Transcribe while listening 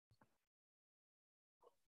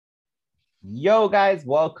Yo, guys,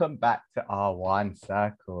 welcome back to R1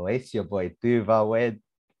 Circle. It's your boy Duva with.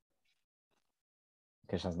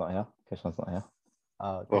 Kishan's not here. Kishan's not here.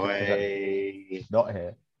 Boy. Not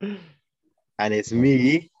here. And it's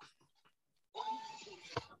me.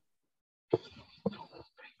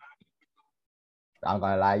 I'm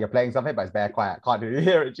gonna lie, you're playing something, but it's very quiet. Can't really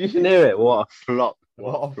hear it. Can hear it. What a flop.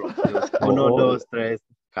 What a flop. flop. It was uno, dos, tres,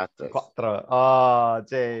 cuatro. Quattro. Oh,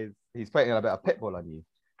 jeez. He's putting a bit of pitbull on you.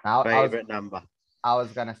 Now, Favorite number. I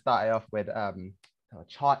was gonna start it off with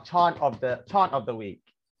chant of the week.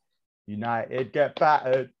 United get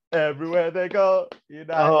battered everywhere they go.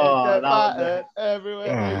 United get battered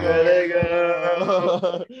everywhere they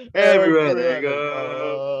go. Everywhere they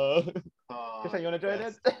go. Kishan, you wanna join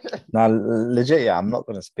it? Now, legit, yeah, I'm not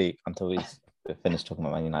going to speak until we finish talking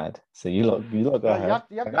about Man United. So you lot go ahead.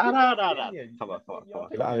 No. Come on.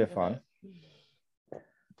 You lot have your fun.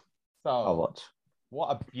 I'll So, watch. what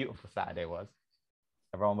a beautiful Saturday was.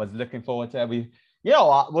 Everyone was looking forward to it. You know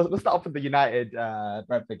what? We'll start off with the United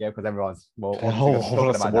Brentford game because everyone's What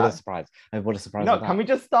a surprise. What a surprise. No, can we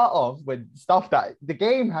just start off with stuff that the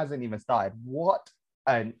game hasn't even started? What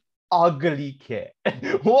an ugly kit.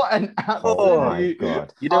 What an absolute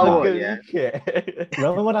God. You know what, ugly yeah? kit.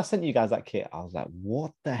 Remember when I sent you guys that kit? I was like,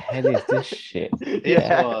 what the hell is this shit?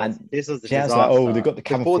 This was the Jazz disaster. like, oh, they got the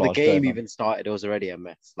Before the camouflage game going on. even started, it was already a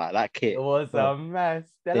mess. Like that kit. It was a mess.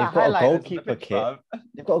 They've got a goalkeeper kit.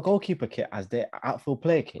 They've got a goalkeeper kit as their outfield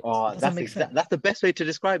player kit. Oh, that's the best way to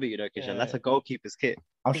describe it, you know, Kishan. Yeah. That's a goalkeeper's kit.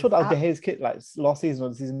 I'm sure that was De Gea's kit like last season or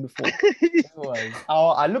the season before. It was. Oh,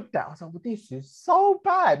 I looked at it, I was like, well, this is so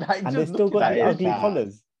bad. Like, And just they still looking got at the it, ugly it's bad.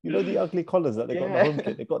 collars. You know the ugly collars that they got in the home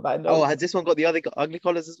kit? They got that in the Oh, has this one got the other ugly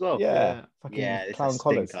collars as well? yeah. Fucking Yeah, it's clown a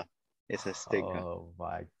collars. stinker. It's a stinker. Oh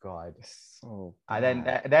my god. So And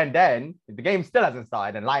bad. then the game still hasn't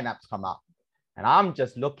started and lineups come up. And I'm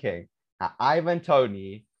just looking at Ivan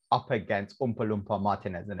Toney up against Oompa Loompa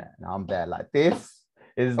Martinez, isn't it? And I'm there like this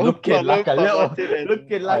is Oompa looking like a Loompa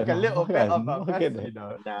little Martinez. bit of a mess, Getting it. you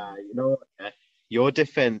know. Nah, you know what? Your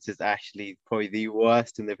defense is actually probably the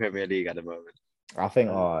worst in the Premier League at the moment. I think,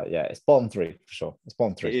 it's bottom three for sure. It's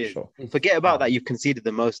bottom It three is. for sure. Forget about that. You've conceded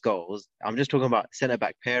the most goals. I'm just talking about centre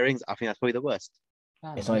back pairings. I think that's probably the worst.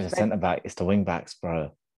 It's not even centre back. It's the wing backs,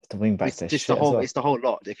 bro. It's the wing backs. It's just the whole. It's the whole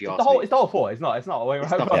lot. If you ask me. It's the whole four. It's not. It's the whole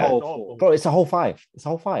whole four. Bro, it's a whole five. It's a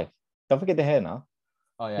whole five. Don't forget De Gea now.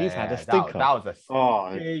 Oh yeah, He's yeah, had a yeah. stinker. That was a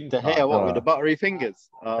Oh, stinker. De Gea, what bro. with the buttery fingers?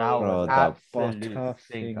 That Bro, was the absolute butter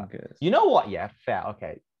stinker. fingers. You know what? Yeah, fair.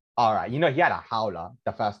 Okay. All right. You know, he had a howler,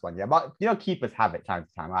 the first one. Yeah. But, you know, keepers have it time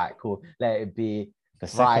to time. All right, cool. Let it be. The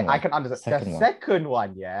second Right. one. I can understand. The second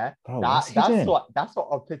one, yeah. Bro, what's he doing? That's what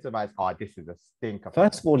epitomized. Oh, this is a stinker.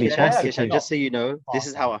 First of all, he Yeah, passed Kishan, it. just so you know, this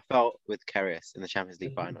is how I felt with Karius in the Champions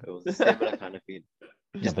League final. It was a similar kind of feeling.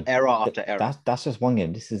 Just but error after error. That's just one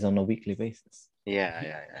game. This is on a weekly basis.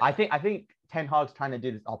 Yeah. I think Ten Hag's trying to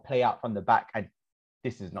do this. I'll play out from the back, and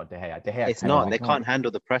this is not De Gea. De Gea. It's not. They can't handle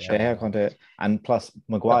the pressure. De Gea can't do it. And plus,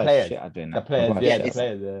 Maguire's players. shit at doing The that. players, Maguire's yeah, shit. the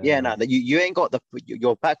players. Yeah, no, you ain't got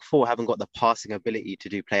your back four haven't got the passing ability to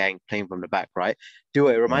do playing from the back, right? It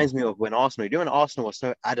reminds me of when Arsenal. You know when Arsenal was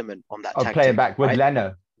so adamant on that tactic, playing back with right?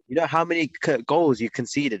 Leno. You know how many goals you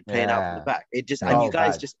conceded playing out from the back. It just and you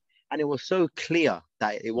guys bad. and it was so clear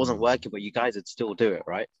that it wasn't working, but you guys would still do it,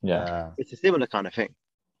 right? Yeah. It's a similar kind of thing.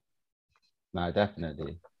 No,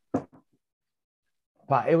 definitely.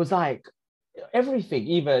 But it was like everything,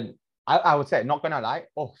 even I would say, not gonna lie,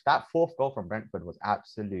 that fourth goal from Brentford was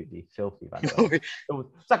absolutely filthy, by the way.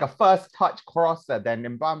 It's like a first touch cross, and then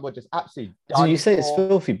Mbambo just absolutely So you say it's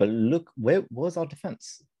filthy, but look, where was our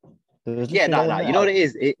defense? Yeah, no. You know what it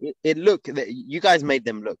is? It looked that you guys made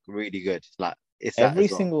them look really good. Like it's every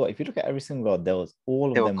single. If you look at every single goal, there was all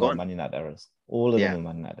of them were Man United errors. All of them were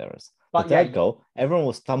Man United errors. But the third goal, everyone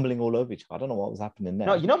was stumbling all over each other. I don't know what was happening there.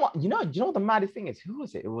 No, you know what? You know what the maddest thing is? Who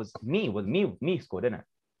was it? It was me. It was me scored, didn't it?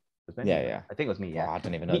 Yeah. I think it was me. Yeah. Oh, I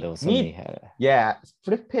don't even know there was so many here. Yeah,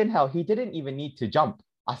 flipping hell. He didn't even need to jump.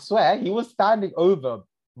 I swear, he was standing over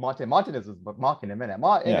Martinez was marking him in it.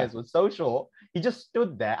 Martinez was so short. He just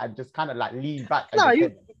stood there and just kind of like leaned back.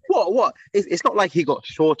 What? It's not like he got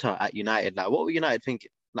shorter at United. Like, what were United thinking?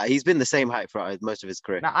 Like, he's been the same height for most of his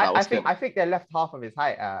career. No, I think they left half of his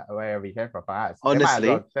height wherever he came from. Honestly,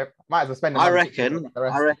 might as well spend. I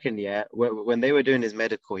reckon. Yeah, when they were doing his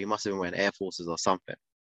medical, he must have been wearing Air Forces or something.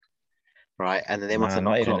 Right, and then they must have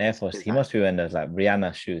not even Air Force. He must be wearing those like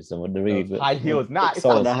Rihanna shoes, the really good high heels. Nah, he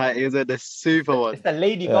was wearing the super one. It's the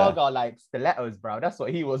Lady Gaga like stilettos, bro. That's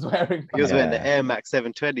what he was wearing. He was wearing the Air Max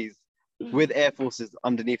 720s with Air Forces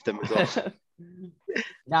underneath them as well.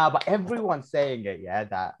 Nah, but everyone's saying it. Yeah,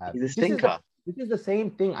 that he's a stinker. this is the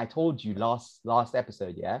same thing I told you last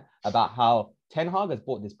episode, yeah, about how Ten Hag has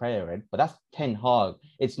brought this player in, but that's Ten Hag.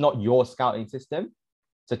 It's not your scouting system.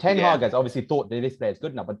 So Ten Hag has obviously thought that this player is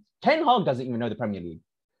good enough, but Ten Hag doesn't even know the Premier League.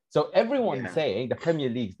 So everyone's saying the Premier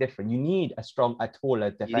League's different. You need a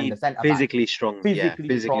taller defender, centre physically strong,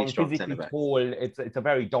 physically tall. It's a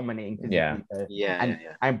very dominating physically.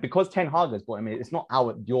 And because Ten Hag has brought him in, it's not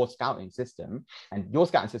your scouting system, and your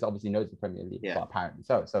scouting system obviously knows the Premier League, but apparently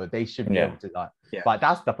so they should be able to But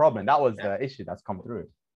that's the problem. That was the issue that's come through.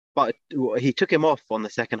 But he took him off on the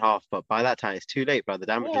second half, but by that time it's too late, bro. The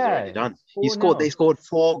damage is already done. They scored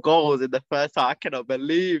 4 goals in the first half. I cannot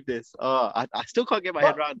believe this. I still can't get my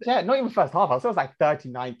head around it. Yeah, not even first half. I thought it was like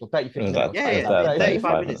 39th or 35th. In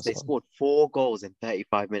 35 minutes. They scored 4 goals in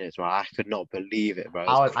 35 minutes, bro. I could not believe it, bro. It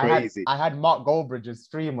was crazy. I had Mark Goldbridge's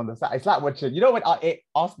stream on the side. It's like watching, when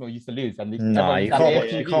Arsenal used to lose. And you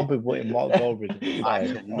can't be putting Mark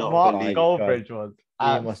Goldbridge. Mark Goldbridge was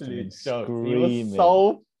absolute joke. He was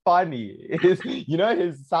so funny.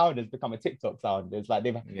 His sound has become a TikTok sound. It's like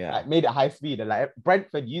they've made it high speed, and like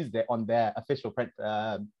Brentford used it on their official print.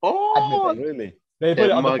 Really? They put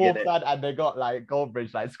it on the fourth side, and they got like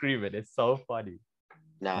Goldbridge like screaming. It's so funny.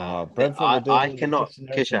 Nah, I cannot,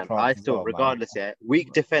 Kishan. I still, regardless,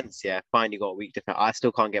 weak defense. Fine, you got weak defense. I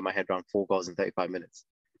still can't get my head around 4 goals in 35 minutes.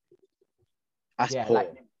 That's poor.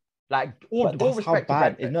 All respect how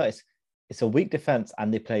bad. It's a weak defense,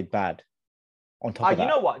 and they played bad. On top of that. You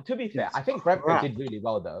know what? To be fair, I think Brentford did really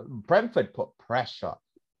well, though. Brentford put pressure.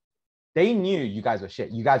 They knew you guys were shit.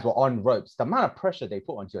 You guys were on ropes. The amount of pressure they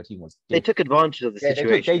put onto your team was different. They took advantage of the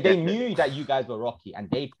situation. They knew that you guys were rocky, and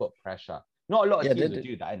they put pressure. Not a lot of teams would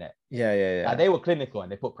do that, innit? Yeah. They were clinical,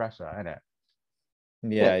 and they put pressure, innit?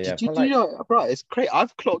 Yeah. Did you know, bro, it's crazy.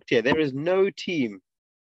 I've clocked here. There is no team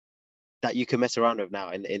that you can mess around with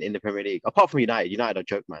now in the Premier League, apart from United. United are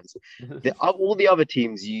joke mans. All the other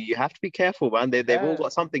teams, you have to be careful, man. They've all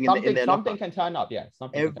got something in their locker. Something can turn up,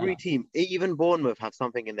 Every team, even Bournemouth, have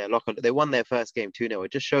something in their locker. They won their first game 2-0.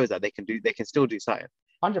 It just shows that they can still do something.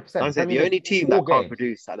 100%. The only team that can't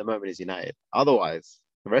produce at the moment is United. Otherwise,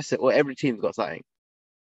 the rest of every team's got something.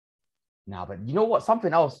 Nah, but you know what?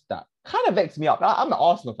 Something else that kind of vexed me up. I'm an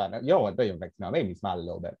Arsenal fan. You know what? Don't even vex me. It made me smile a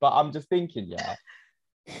little bit. But I'm just thinking,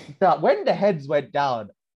 that when the heads went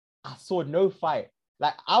down, I saw no fight.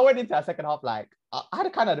 Like, I went into that second half, like, I had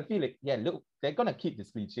a kind of the feeling, look, they're gonna keep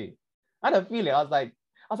this clean sheet. I had a feeling, I was like,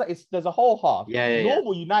 there's a whole half.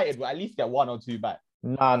 Normal United will at least get 1 or 2 back.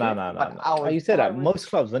 No. You said that most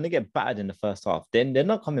clubs, when they get battered in the first half, then they're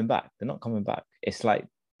not coming back. It's like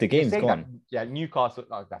the game's gone. Newcastle,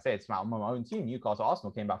 like I said, it's my own team. Newcastle,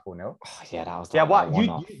 Arsenal came back 4-0. Oh, yeah, that was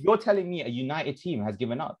you're telling me a United team has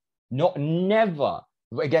given up? Never.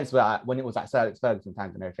 Against when it was like Sir Alex Ferguson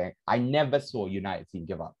times and everything, I never saw a United team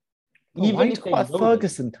give up. Even if it's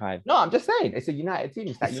Ferguson time. No, I'm just saying it's a United team.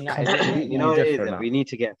 It's that United. You know what it is? We need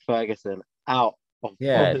to get Ferguson out of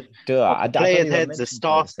players' heads, the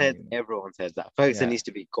staff's heads, everyone's heads. That Ferguson needs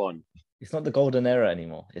to be gone. It's not the golden era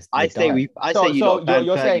anymore. I say you don't ban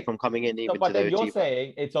Fergie from coming in even to the you're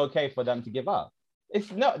saying it's okay for them to give up.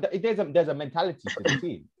 It's not. There's a mentality to the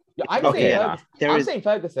team. I'm saying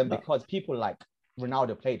Ferguson because people like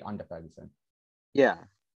Ronaldo played under Ferguson. Yeah.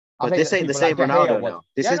 But this ain't the same Ronaldo now.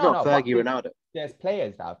 This is not Fergie Ronaldo. There's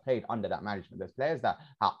players that have played under that management. There's players that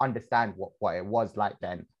understand what it was like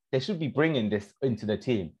then. They should be bringing this into the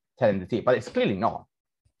team, telling the team, but it's clearly not.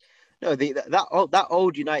 No, that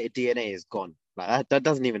old United DNA is gone. Like that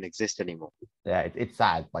doesn't even exist anymore. Yeah, it's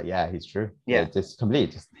sad, but yeah, it's true. Yeah, it's just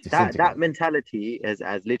completely that mentality has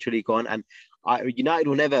literally gone. And United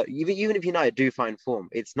will never, even if United do find form,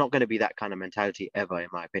 it's not going to be that kind of mentality ever, in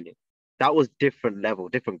my opinion. That was different level,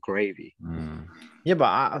 different gravy. Yeah, but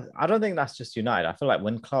I don't think that's just United. I feel like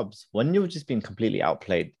when you've just been completely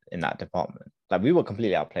outplayed in that department, like we were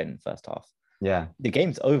completely outplayed in the first half. Yeah, the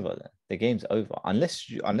game's over then. The game's over unless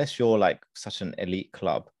you're like such an elite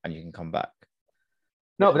club and you can come back.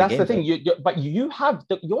 No, but that's the thing.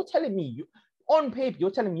 You're telling me on paper,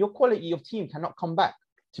 you're telling me your quality of team cannot come back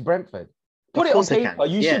to Brentford. Put it on paper.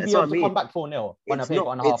 You should be able to come back 4-0 on a paper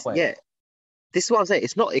on a halfway. Yeah. This is what I'm saying.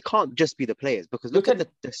 It can't just be the players because look at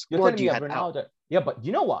the squad you had out. Yeah, but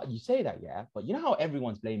you know what? You say that, yeah. But you know how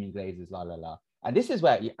everyone's blaming Glazers, And this is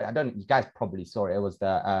where you guys probably saw it. It was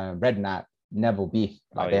the Redknapp Neville beef.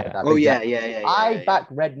 I back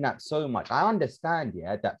Redknapp so much. I understand,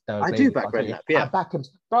 that I do back Redknapp. Yeah, I back him.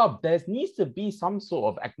 Bro, there needs to be some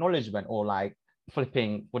sort of acknowledgement or like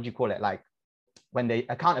flipping. What do you call it? Like when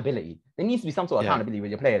accountability. There needs to be some sort of accountability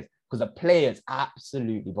with your players because the players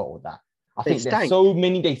absolutely bottled that. I think there's so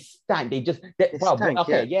many. They stank.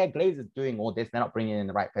 Glazers doing all this. They're not bringing in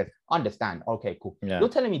the right players. Understand? Okay, cool. Yeah. You're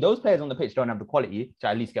telling me those players on the pitch don't have the quality to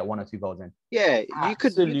at least get 1 or 2 goals in? Yeah, you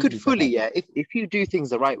could fully. Yeah, if you do things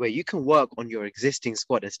the right way, you can work on your existing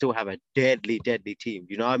squad and still have a deadly team.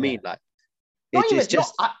 You know what I mean? Like, I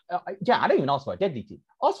don't even ask for a deadly team.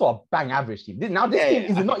 Ask for a bang average team. This team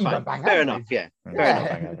is not even bang fair average. Fair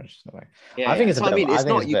enough. I think it's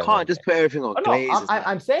not. You can't just put everything on Glazers.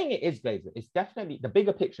 I'm saying it is Glazers. It's definitely the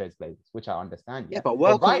bigger picture is Glazers, which I understand. Yeah, but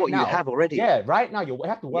work on what you have already. Yeah, right now you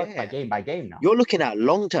have to work by game now. You're looking at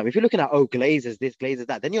long term. If you're looking at Glazers this, Glazers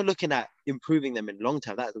that, then you're looking at improving them in long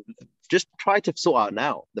term. That just try to sort out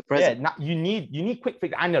now the present. Yeah, you need quick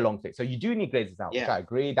fix and a long fix. So you do need Glazers out. Which I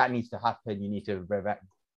agree. That needs to happen. You need to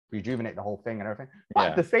rejuvenate the whole thing and everything. But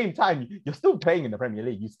at the same time, you're still playing in the Premier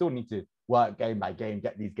League. You still need to work game by game,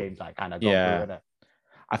 get these games like kind of go through it.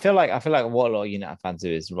 I feel like what a lot of United fans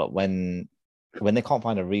do is when they can't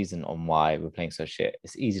find a reason on why we're playing so shit,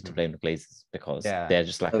 it's easy to blame the Glazers because they're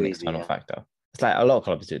just like an external factor. It's like a lot of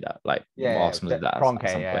clubs do that. Like Arsenal did that at some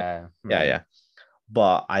point. Yeah.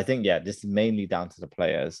 But I think this is mainly down to the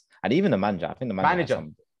players and even the manager. I think the manager.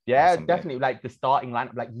 Definitely. Like the starting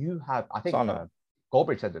lineup. Like you have, I think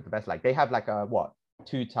Goldbridge said it the best. Like they have like a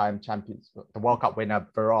 2-time champions, the World Cup winner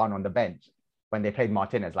Varane on the bench when they played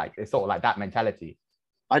Martinez. Like it's sort of like that mentality.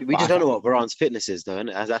 We just don't know what Varane's fitness is, though. And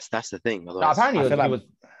that's the thing. No, apparently,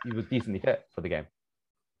 he was decently fit for the game.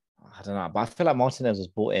 I don't know, but I feel like Martinez was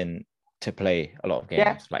brought in to play a lot of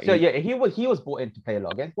games. He was brought in to play a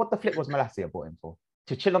lot of games. What the flip was Malacia brought in for?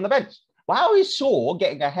 To chill on the bench. Well, how is Shaw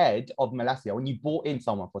getting ahead of Malacia when you brought in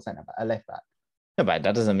someone for a left back? No, but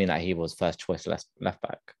that doesn't mean that he was first choice left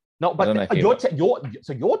back. No, but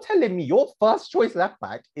you're telling me your first choice left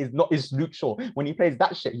back is Luke Shaw when he plays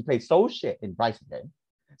that shit. He plays so shit in Brighton game.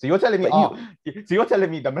 So you're telling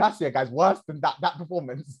me, the Malacia guy's worse than that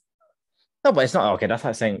performance. No, but it's not okay. That's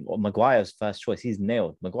like saying Maguire's first choice. He's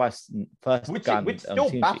nailed. Maguire's first, which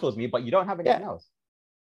still baffles me. But you don't have anything else.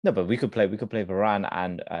 No, but we could play Varane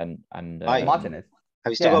and Martinez.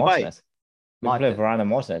 Have you still got Martinez? We could play Varane and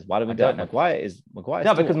Martinez. Why do we do it? Maguire.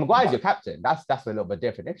 No, because Maguire's your captain. That's a little bit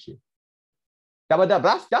different issue.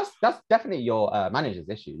 That's definitely your manager's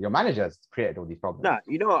issue. Your manager's created all these problems.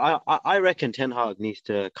 No, I reckon Ten Hag needs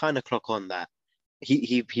to kind of clock on that.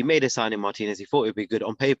 He made a signing Martinez. He thought it'd be good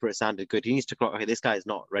on paper. It sounded good. He needs to clock. Okay, this guy is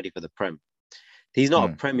not ready for the Prem. He's not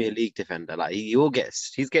a Premier League defender. Like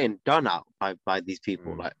he's getting done out by these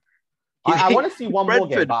people. Like I want to see one more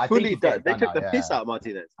game. But I think they took the piss out of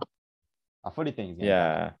Martinez. I fully think.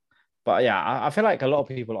 But I feel like a lot of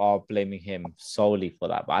people are blaming him solely for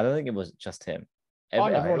that. But I don't think it was just him.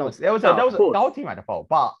 Everyone else. The whole team had a fault.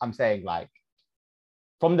 But I'm saying like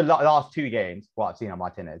from the last 2 games, what I've seen on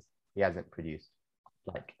Martinez, he hasn't produced.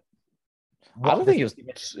 Like I don't think he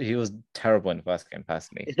was terrible in the first game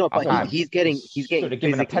personally. It's not, but he's getting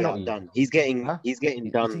physically done. He's getting done. He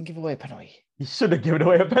didn't give away a penalty. He should have given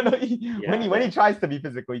away a penalty. When he tries to be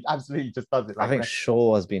physical, he absolutely just does it. I think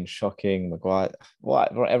Shaw has been shocking. Maguire,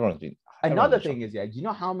 everyone's been. Another thing is, do you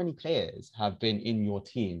know how many players have been in your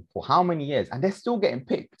team for how many years and they're still getting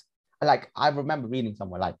picked? Like I remember reading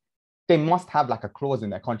somewhere like they must have like a clause in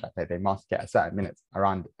their contract that they must get a certain minutes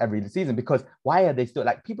around every season because why are they still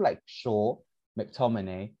like people like Shaw,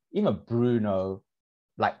 McTominay, even Bruno,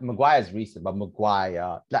 like Maguire's recent, but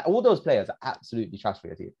Maguire, like all those players are absolutely trash for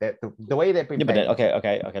your team. The way they've been playing. But then,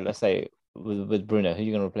 okay. Let's say with Bruno, who are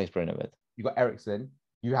you going to replace Bruno with? You got Eriksen.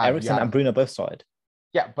 Eriksen and Bruno both started.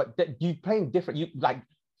 Yeah, but you playing different. You like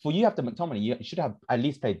for you have the McTominay. You should have at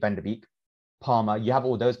least played Van de Beek, Palmer. You have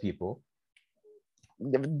all those people.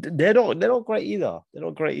 They're not great either.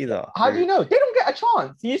 How do you know? They don't get a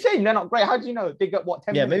chance. You saying they're not great. How do you know they got 10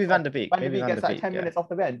 minutes? Yeah, maybe Van de Beek. Van de Beek gets 10 minutes off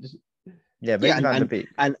the bench. Yeah, maybe Van de Beek.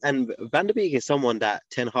 And Van de Beek is someone that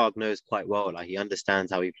Ten Hag knows quite well. Like he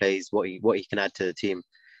understands how he plays, what he can add to the team.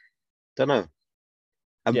 Don't know.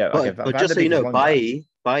 But just so you know, Bailly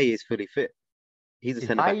is fully fit. He's a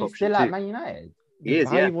centre back option still at Man United. He is.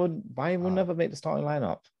 Bailly would never make the starting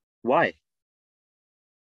lineup. Why?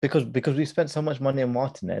 Because we spent so much money on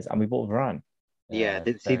Martinez and we bought Varane.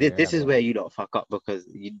 This is where you don't fuck up because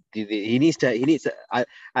he needs to.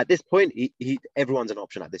 At this point, everyone's an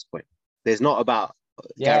option. At this point, there's not about.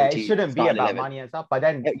 It shouldn't be about money and stuff. But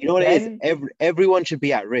then you know what it is. Everyone should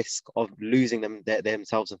be at risk of losing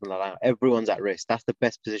themselves, something like that. Everyone's at risk. That's the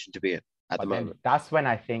best position to be in at the moment. That's when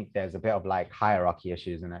I think there's a bit of like hierarchy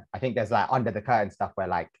issues in it. I think there's like under the curtain stuff where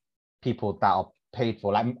like people that are paid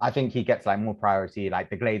for. Like I think he gets like more priority. Like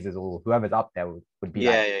the Glazers or whoever's up there would be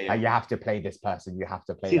like, you have to play this person. You have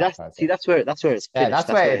to play that person. That's where it's finished.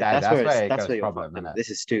 That's where it goes problem. This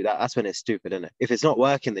is stupid. That's when it's stupid, isn't it? If it's not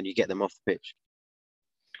working, then you get them off the pitch.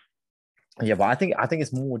 Yeah, but I think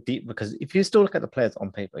it's more deep because if you still look at the players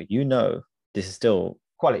on paper, this is still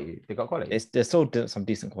quality. They got quality. There's still some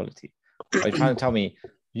decent quality. Are you trying to tell me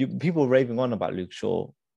people raving on about Luke Shaw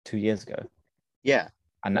 2 years ago? Yeah.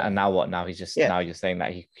 And now what? Now he's just now you're saying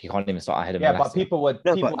that he can't even start ahead of But people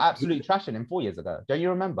absolutely trashing him 4 years ago. Don't you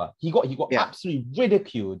remember? He got absolutely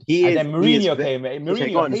ridiculed. Then Mourinho came in.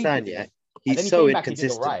 Mourinho understand, He's so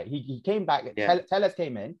inconsistent. He came back. Telles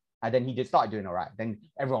came in, and then he just started doing all right. Then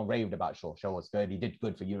everyone raved about Shaw. Shaw was good. He did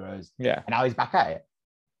good for Euros. Yeah. And now he's back at it.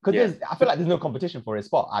 Because I feel like there's no competition for his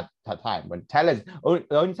spot at that time. When Telles, the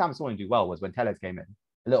only time I saw him do well was when Telles came in.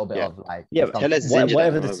 A little bit of like Telles is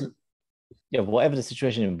whatever the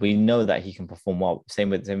situation, we know that he can perform well. Same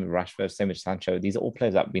with Rashford, same with Sancho. These are all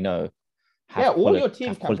players that we know. All your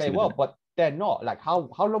teams can play well, but they're not. Like how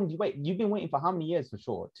long do you wait? You've been waiting for how many years for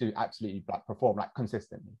Shaw to absolutely like perform like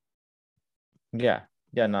consistently? Yeah,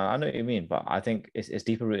 no, I know what you mean, but I think it's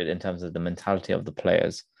deeper rooted in terms of the mentality of the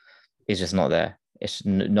players. It's just not there.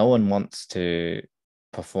 No one wants to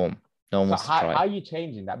perform. No one wants to try. How are you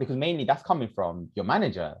changing that? Because mainly that's coming from your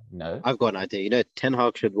manager, I've got an idea. Ten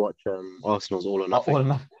Hag should watch Arsenal's All or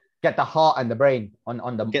Nothing. Get the heart and the brain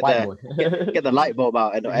on the whiteboard. Get the light bulb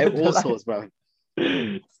out and all sorts, bro.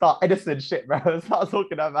 Start Edison shit, bro. Start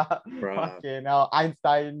talking about fucking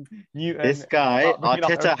Einstein, Newton. This guy,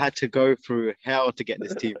 Arteta, had to go through hell to get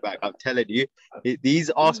this team back. I'm telling you, these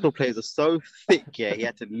Arsenal players are so thick. Yeah, he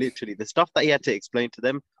had to literally, the stuff that he had to explain to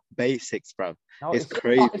them, basics, bro. No, it's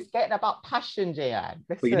crazy. It's getting about passion, Jayan.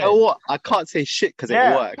 But you know what? I can't say shit because it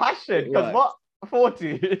worked. Passion, because what?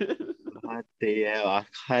 40. Bloody hell, I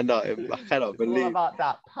cannot believe. It's all about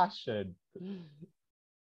that passion.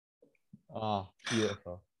 Oh,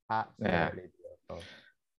 beautiful. Absolutely beautiful.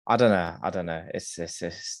 I don't know. It's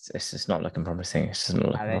just not looking promising. It's just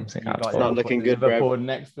not looking promising. It's not looking good, Liverpool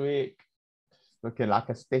next week. Looking like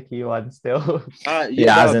a sticky one still.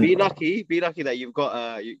 Be lucky that you've got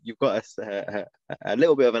a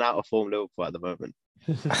little bit of an out of form Liverpool at the moment.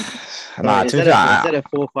 Instead of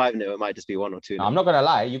 4-5 it might just be 1 or 2. No, I'm not gonna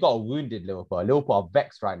lie, you got a wounded Liverpool. Liverpool are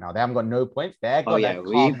vexed right now. They haven't got no points.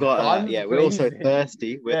 We're also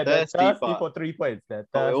thirsty. We're thirsty for 3 points.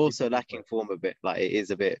 We're also lacking form a bit. Like it is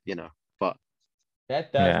a bit, but they're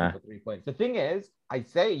thirsty for 3 points. The thing is, I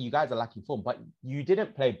say you guys are lacking form, but you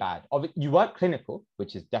didn't play bad. You weren't clinical,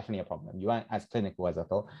 which is definitely a problem. You weren't as clinical as I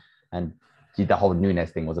thought, and the whole Nunes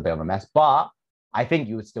thing was a bit of a mess. But I think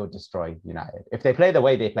you would still destroy United if they play the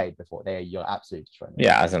way they played before. You're absolutely destroying them.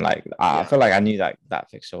 Yeah, as in I feel like I knew that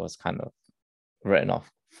fixture was kind of written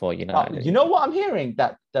off for United. You know what I'm hearing,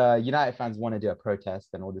 that United fans want to do a protest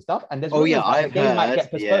and all this stuff, and there's the game might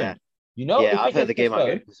get postponed. I've heard the game might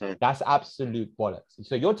get postponed. That's absolute bollocks.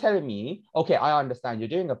 So you're telling me, okay, I understand.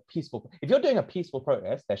 If you're doing a peaceful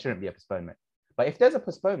protest, there shouldn't be a postponement. But if there's a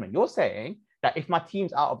postponement, you're saying that if my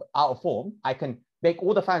team's out of form, I can make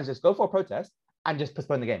all the fans just go for a protest and just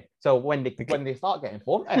postpone the game. So when they start getting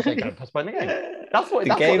form, they're going to postpone the game. That's what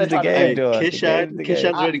the game.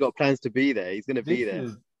 Kishan's already got plans to be there. He's going to be there.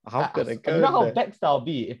 How could it go? You know how vexed I'll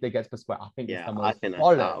be if they get postponed. I think it's the most that's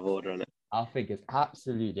out of order, isn't it? I think it's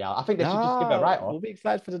absolutely out. I think they should just give it a write-off. We'll be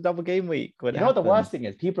excited for the double game week. You know what the worst thing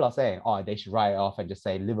is? People are saying, they should write it off and just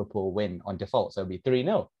say Liverpool win on default. So it'll be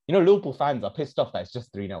 3-0. Liverpool fans are pissed off that it's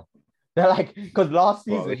just 3-0. They're like, because last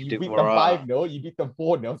season you beat them 5-0, you beat them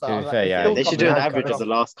 4-0. So they should do an average of the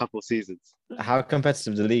last couple of seasons. How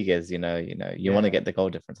competitive the league is, you want to get the goal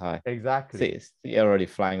difference high. Exactly. You're already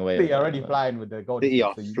flying away. You're already flying with the goal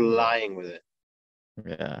difference. You're flying with it.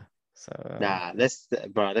 Yeah. So let's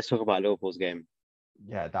talk about Liverpool's game.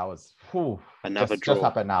 Yeah, that was another draw. Just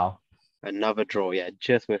happened now. Another draw. Yeah,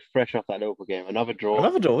 we're fresh off that Liverpool game. Another draw.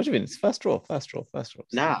 What do you mean? It's first draw.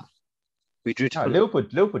 Nah, we drew.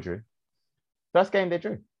 Liverpool drew. First game they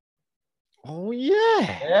drew. Oh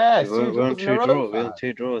yeah. Yeah, we're on 2 draws. We're on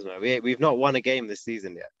 2 draws, man. We've not won a game this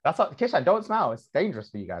season yet. That's what Kishan, don't smile. It's dangerous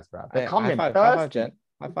for you guys, bro. They're coming first. High five, Jen.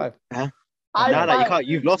 High five. Huh? No, you can't.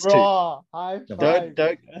 You've lost 2. Don't.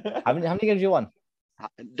 How many games have you won?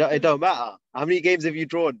 It don't matter. How many games have you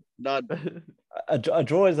drawn? None. A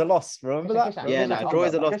draw is a loss. Remember that? A draw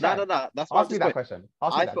is a loss. No. That's ask me that question.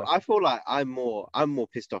 I feel like I'm more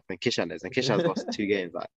pissed off than Kishan is, and Kishan's lost 2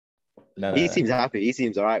 games. He seems happy. He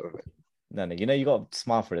seems all right with it. No, you got to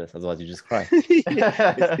smile for this, otherwise you just cry.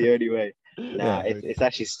 It's the only way. It's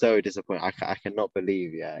actually so disappointing. I cannot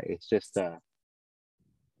believe. Yeah, it's just. I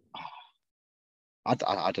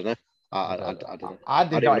don't know. I don't know. I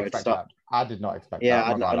did not expect that. I did not expect that. Yeah, I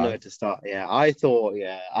don't know where to start. Yeah, I thought,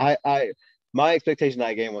 my expectation of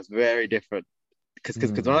that game was very different.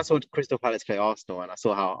 Because when I saw Crystal Palace play Arsenal and I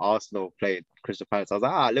saw how Arsenal played Crystal Palace, I was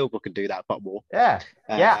like, Liverpool can do that, but more. Yeah.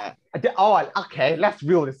 Okay. Let's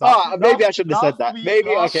reel this up. Maybe I shouldn't have said that. Maybe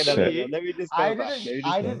okay. No. Let me just go back.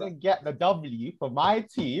 I didn't get the W for my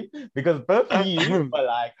team because both of you were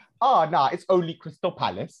like, it's only Crystal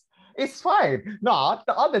Palace. It's fine. No,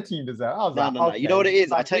 the other team deserves. I was like, no. You know what it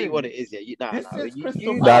is? I tell you what it is. Yeah, you know, he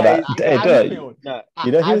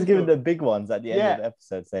was giving the big ones at the end of the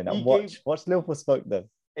episode, saying that watch Liverpool spoke them.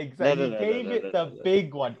 Exactly. He gave it the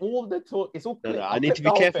big one. All the talk. It's all. I need to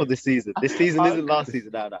be careful this season. This season isn't last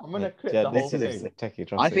season. No. I'm gonna clip the whole thing.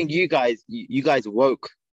 I think you guys woke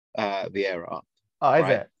Vieira up. Oh, is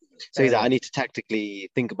it? So he's like, I need to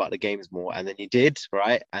tactically think about the games more, and then he did,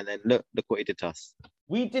 right? And then look what he did to us.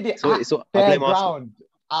 We did it at their ground.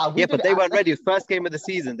 But they weren't ready. First game of the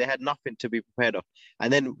season, they had nothing to be prepared of.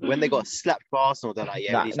 And then when they got slapped by Arsenal, they're like,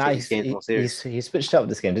 we need to take this game more serious. He switched up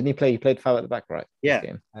this game, didn't he? He played 5 at the back, right? Yeah.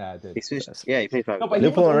 I did. He switched. Yeah, he played 5. No, but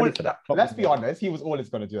Liverpool were ready for that. Let's be honest, he was always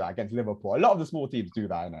going to do that against Liverpool. A lot of the small teams do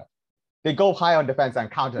that, innit? They go high on defense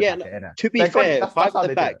and counter attack it, innit? To be fair, 5 at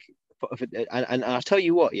the back. And I'll tell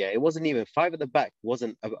you what, it wasn't even 5 at the back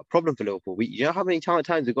wasn't a problem for Liverpool. You know how many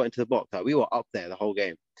times we got into the box? Like, we were up there the whole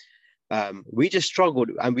game. We just struggled,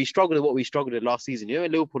 and we struggled at what we struggled at last season. You know,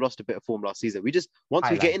 Liverpool lost a bit of form last season. We just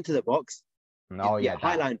we get into the box,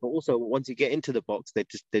 high line, but also once you get into the box, they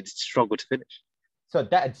just struggle to finish. So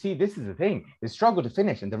this is the thing. They struggle to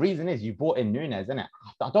finish, and the reason is you brought in Nunes, isn't it?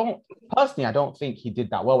 I don't think he did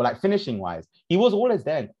that well. Like finishing wise, he was always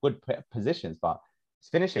there in good positions, but his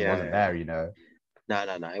finishing wasn't there. You know. No,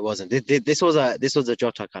 it wasn't. This was a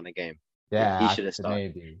Jota kind of game. Yeah, he should have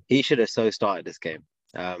started. Maybe. He should have started this game.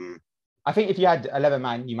 I think if you had 11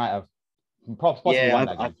 man, you might have possibly won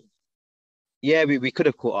that game. Yeah, we could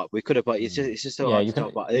have caught up. We could have, but it's just so hard to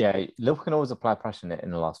talk about. Liverpool can always apply pressure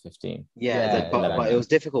in the last 15. But it was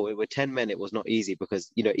difficult. With 10 men, it was not easy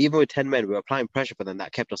because, even with 10 men, we were applying pressure for them.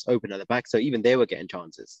 That kept us open at the back. So even they were getting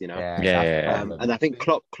chances, And I think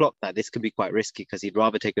Klopp that this could be quite risky because he'd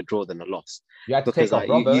rather take a draw than a loss. Because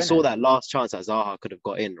you saw that last chance that Zaha could have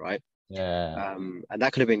got in, right? Yeah. And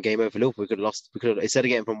that could have been game over for Liverpool. We could have lost. Instead of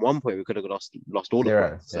getting from 1 point, we could have lost all the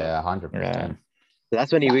points. 100%. So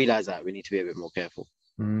that's when he realized that we need to be a bit more careful.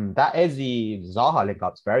 That is the Zaha link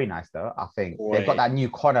up's very nice though. I think they've got that new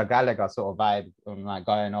Conor Gallagher sort of vibe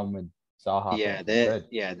going on with Zaha.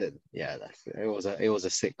 It was a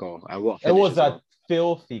sick goal. And what it was a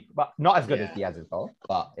filthy, but not as good as Diaz's goal.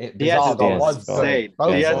 But Diaz's goal was insane.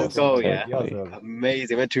 Diaz's goal,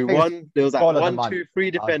 amazing. Went to one. There was like 1, 2,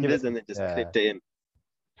 3 defenders, and then just clipped it in.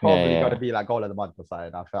 Probably got to be like goal of the month or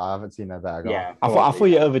something. I haven't seen a better goal. I thought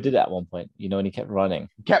you overdid it at one point. When he kept running.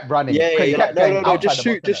 No, just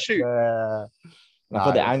shoot. Yeah. I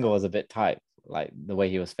thought the angle was a bit tight, like the way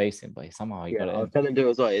he was facing, but somehow he got it. I was telling you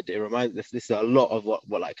as well. It reminds this is a lot of what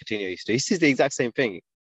like Coutinho used to do. This is the exact same thing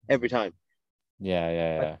every time.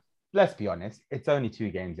 Yeah. Let's be honest. It's only 2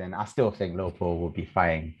 games in. I still think Liverpool will be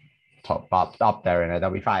fighting up there, and they'll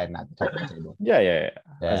be fighting at the top of the table. Yeah.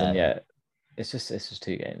 It's just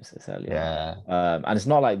 2 games. It's early. Yeah. And it's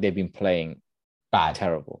not like they've been playing bad,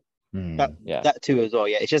 terrible. That too as well.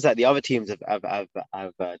 Yeah, it's just that the other teams have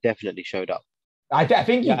definitely showed up. I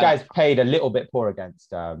think you guys played a little bit poor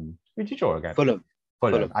against. Who did you draw against? Fulham.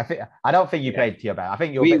 I don't think you played to your best. I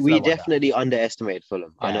think we definitely underestimated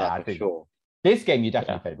Fulham. I know that for sure. This game you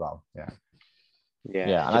definitely played well. Yeah.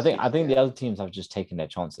 And I think the other teams have just taken their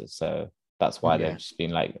chances, so that's why they've just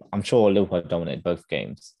been like. I'm sure Liverpool dominated both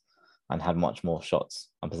games and had much more shots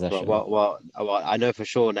and possession. Well, I know for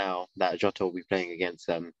sure now that Jota will be playing against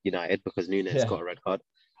United because Nunes got a red card.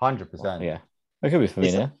 100%. Yeah, it could be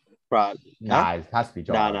Firmino. Right? Nah, it has to be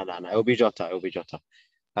Jota. No. It'll be Jota. It'll be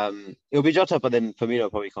Jota, but then Firmino will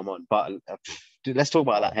probably come on. But let's talk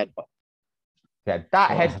about that headbutt. Yeah,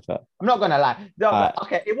 that head. I'm not gonna lie. No,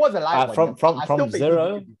 okay, it was a live one. From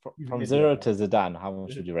zero to Zidane, how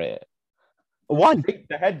much would you rate it? 1.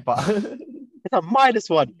 The headbutt. It's a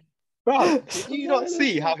 -1. Bro, did you not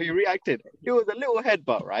see how he reacted? It was a little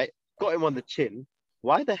headbutt, right? Got him on the chin.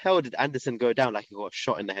 Why the hell did Anderson go down like he got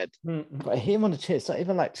shot in the head? But hit him on the chin. It's not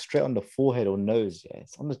even like straight on the forehead or nose. Yeah,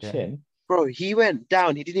 it's on the chin. Bro, he went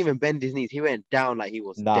down. He didn't even bend his knees. He went down like he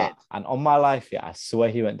was dead. And on my life, I swear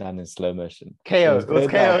he went down in slow motion. KO. It was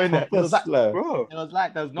KO, isn't it? It was like, bro. It was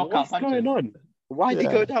like those knockout punches. What's going on? Why did he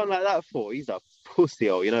go down like that for? He's a pussy,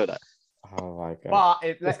 you know that. Oh my god! But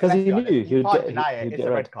it's because he knew he would get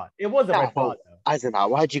a red card. It was a red card. Eisenhower,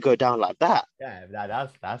 why'd you go down like that? Yeah,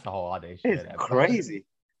 that's a whole other issue. It's crazy.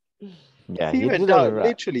 Yeah, he went down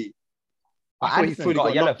literally. Anderson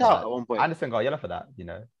got a yellow for that. At one point. Anderson got a yellow for that,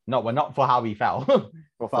 not for how he fell.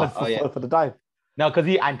 for the dive. No, because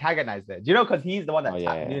he antagonized it. Do you know? Because he's the one that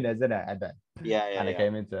tapped Nunes in it, and then it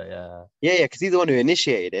came into it. Yeah, because he's the one who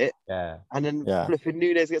initiated it. Yeah, and then flipping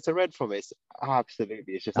Nunes gets a red from it. It's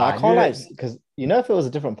absolutely, it's just. I can't like because if it was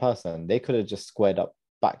a different person, they could have just squared up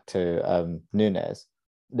back to Nunes.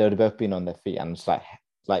 They would have both been on their feet and just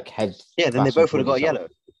like heads. Yeah, then they both would have got yellow.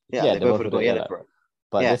 Yeah, they both would have got yellow for it.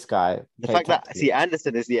 But this guy, the fact that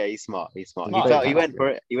Anderson is he's smart. He went for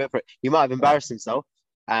it. He might have embarrassed himself.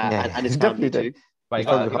 And his family too. But he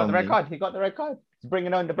got the red card. He got the red card. He's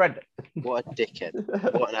bringing on the bread. What a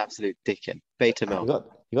dickhead. What an absolute dickhead. Beta male.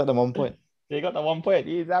 You got the 1 point. He got the 1 point.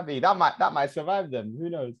 He's happy. That might survive them. Who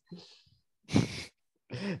knows?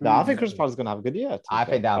 No, I think Crystal Palace is going to have a good year. I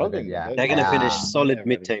think they'll have a good year. They're going to finish solid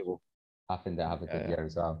mid-table. I think they'll have a good year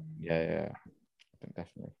as well. Yeah. I think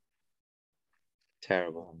definitely.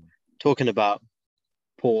 Terrible. Talking about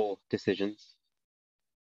poor decisions.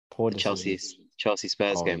 Chelsea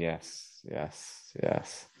Spurs game. Yes.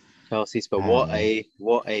 Chelsea Spurs. What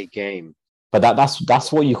a game. But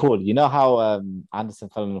that's what you call. You know how Anderson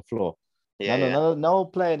fell on the floor. Yeah. No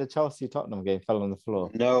player in the Chelsea Tottenham game fell on the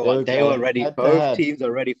floor. No, they were ready. Both teams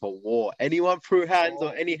are ready for war. Anyone threw hands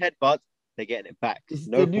or any headbutts, they're getting it back.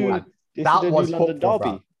 That was London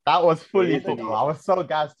derby. That was fully football. I was so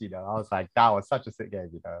gassed, I was like, that was such a sick game,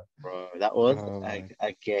 Bro, that was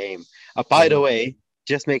a game. By the way,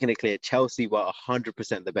 just making it clear, Chelsea were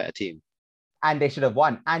 100% the better team. And they should have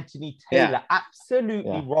won. Anthony Taylor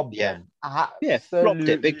absolutely robbed them. Flopped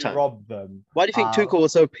it big time. Robbed them. Why do you think Tuchel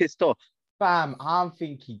was so pissed off? Fam, I'm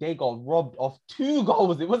thinking they got robbed of 2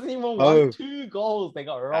 goals. It wasn't even 1, 2 goals they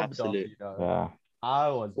got robbed of. Yeah.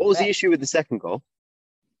 What was the issue with the second goal?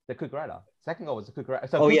 The Cucurella. Second goal was the Cucurella.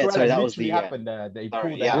 So that was happened. They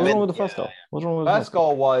pulled What's wrong with the first goal? First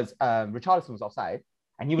goal was Richarlison was offside,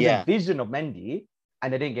 and he was in vision of Mendy,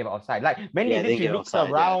 and they didn't give it offside. Like Mendy literally looks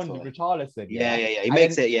around Richarlison. He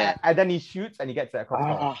makes it. And then he shoots and he gets it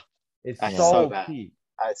across. It's so bad. Key.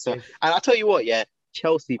 And I'll tell you what,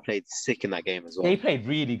 Chelsea played sick in that game as well. They played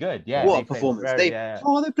really good. Yeah. What a performance! They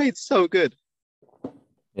played so good.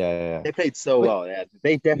 Yeah. They played so well. Yeah,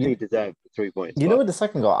 they definitely deserved 3 points. You know, with the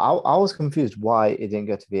second goal, I was confused why it didn't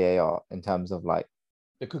go to VAR in terms of like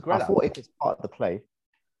the Cucurella. I thought if it's part of the play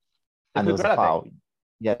and there was a foul.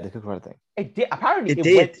 Yeah, the Cucurella thing. It did. Apparently,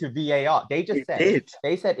 it went to VAR. They just said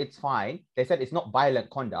they said it's fine. They said it's not violent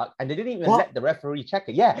conduct, and they didn't even let the referee check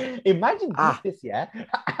it. Yeah, imagine this. Yeah,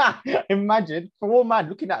 imagine 4 man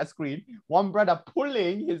looking at a screen, one brother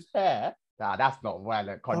pulling his hair. Nah, that's not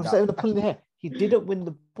violent conduct. I was saying pulling the hair. He didn't win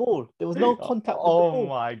the ball. There was no contact. Oh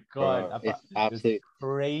my god, it's absolutely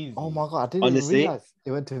crazy. Oh my god, I didn't even realize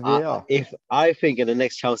it went to VAR. If I think in the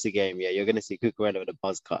next Chelsea game, you're gonna see Cucurella with a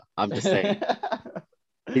buzz cut. I'm just saying.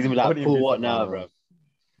 He's gonna be like, "Pull what now, bro?"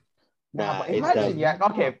 Nah, imagine,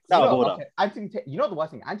 okay. You know the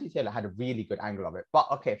worst thing? Anthony Taylor had a really good angle of it, but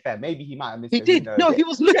okay, fair. Maybe he might have missed it. He did. No, he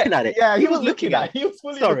was looking at it. Yeah, he was looking at it. He was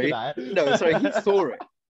fully looking at it. No, sorry, he saw it.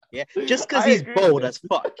 Yeah, just because he's bold as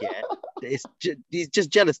fuck. Yeah, he's just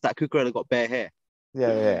jealous that Cucurella got bare hair.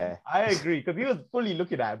 Yeah. I agree because he was fully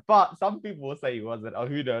looking at it, but some people will say he wasn't, or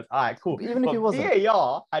who knows. All right, cool. But even if he wasn't,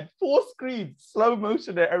 VAR had 4 screens, slow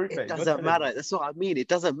motion and everything. It doesn't matter. That's what I mean. It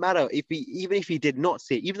doesn't matter even if he did not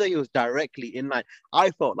see it, even though he was directly in line.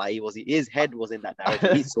 I felt like his head was in that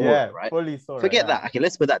direction. He saw it, right? Fully saw it. Forget that. Okay,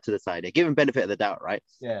 let's put that to the side. Give him benefit of the doubt, right?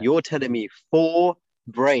 Yeah. You're telling me 4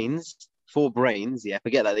 brains,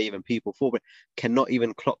 forget that they even people, 4 brains cannot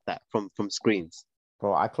even clock that from screens.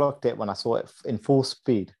 Bro, I clocked it when I saw it in full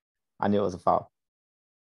speed. I knew it was a foul.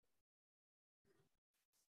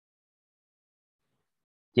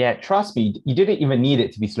 Yeah, trust me, you didn't even need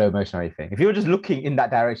it to be slow motion or anything. If you were just looking in that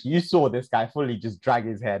direction, you saw this guy fully just drag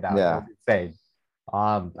his hair down. Yeah. It was insane.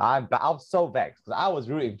 I was so vexed because I was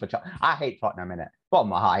rooting for Tottenham. I hate Tottenham, innit? Bottom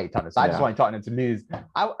of my heart, I hate Tottenham. So I just want Tottenham to lose.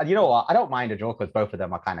 You know what? I don't mind a draw because both of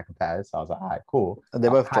them are kind of compares. So I was like, all right, cool. And they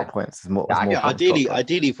both dropped points.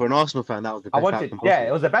 Ideally, for an Arsenal fan, that was the best outcome. Yeah,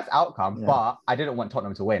 it was the best outcome, but I didn't want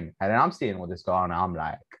Tottenham to win. And then I'm seeing all this going on, and I'm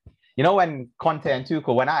like, you know, when Conte and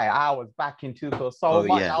Tuchel, when I was backing Tuchel so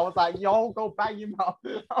much, I was like, yo, go bang him out.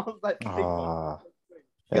 I was like,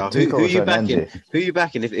 who are you backing? Who are you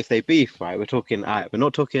backing if they beef, right? We're talking we're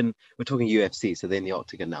talking UFC, so they're in the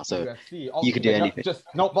octagon now. So UFC, you could do anything. Just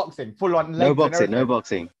not boxing, full on no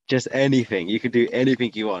boxing. Just anything. You could do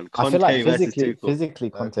anything you want. Conte, I feel like physically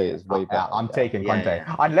Conte is way better. I'm taking Conte.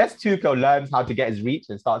 Yeah. Unless Tuchel learns how to get his reach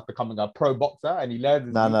and starts becoming a pro boxer and he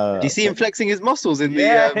learns No. Do you see him flexing his muscles in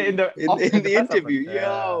the interview?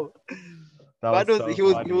 Yo. That was he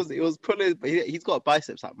was pulling. He's got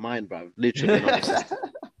biceps like mine, bro. Literally.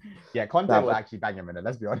 Yeah, Conte will actually bang him in it.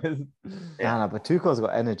 Let's be honest. Yeah, no, but Tuchel's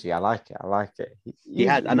got energy. I like it. He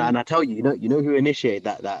had, and I tell you, you know who initiated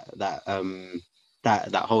that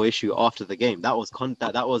whole issue after the game. That was Tuchel.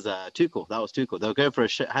 That was Tuchel. They were going for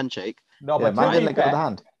a handshake. No, but man didn't let go of the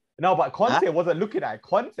hand. No, but Conte wasn't looking at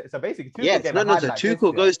Conte. So basically, Tuchel yes, no. So like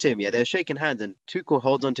Tuchel goes to him. Yeah, they're shaking hands, and Tuchel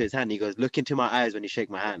holds onto his hand. He goes, "Look into my eyes when you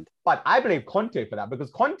shake my hand." But I blame Conte for that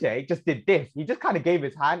because Conte just did this. He just kind of gave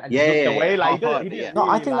his hand and looked away. Like he didn't no,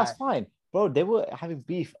 I think that's fine. Bro, they were having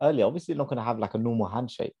beef earlier. Obviously, not going to have like a normal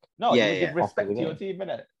handshake. No, you give respect to your team,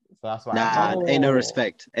 innit? So that's why. Ain't no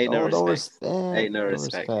respect. Ain't no respect. Ain't no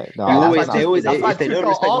respect. No, if they don't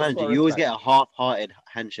respect manager, you always get a half-hearted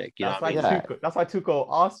handshake. You know what I mean? That's why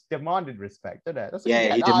Tuchel demanded respect, isn't it?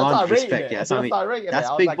 He demanded respect. Yeah, that's what I mean.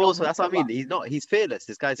 That's big balls. That's what I mean. He's fearless.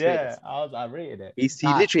 This guy's fearless. Yeah, I rated it. He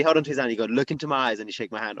literally held onto his hand. He goes, "Look into my eyes," and he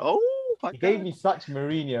shake my hand. Oh. He gave me such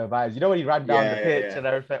Mourinho vibes. You know when he ran down the pitch and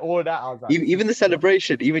everything, all that. I was like, even the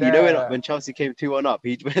celebration, when Chelsea came 2-1 up,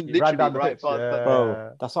 he went literally ran down the pitch.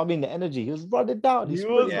 Bro, that's what I mean. The energy. He was running down. He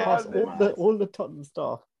was past all the Tottenham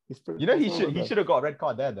staff. You know, he should have got a red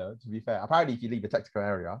card there, though. To be fair, apparently, if you leave the technical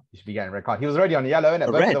area, you should be getting a red card. He was already on yellow, innit?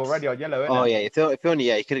 Both of them already on yellow, innit? Oh yeah, if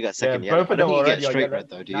only he could have got second yellow. Both of them already straight red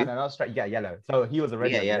though. Do you? No, not straight. You get yellow. So he was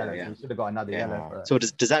already on yellow. So he should have got another yellow. So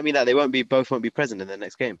does that mean that they both won't be present in the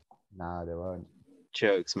next game? Nah, they won't.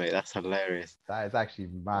 Jokes, mate. That's hilarious. That is actually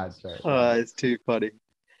mad. Oh, it's too funny.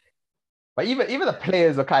 But even the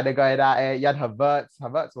players were kind of going at it. You had Havertz.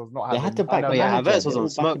 Havertz was not. They had to back. Havertz was on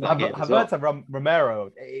smoke. Havertz and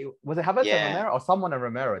Romero. Was it Havertz and Romero or someone and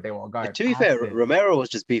Romero? They were going. To be fair, Romero was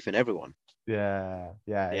just beefing everyone. Yeah.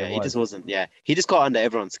 He just wasn't. Yeah, he just got under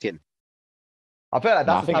everyone's skin. I feel like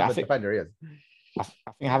that's the type of defender he is. I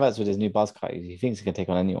think Havertz with his new buzz cut, he thinks he can take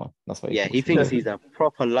on anyone. That's what. He thinks he's a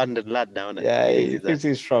proper London lad now. Yeah, he thinks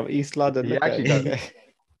he's from East London. He actually does.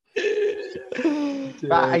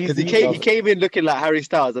 Because he came in looking like Harry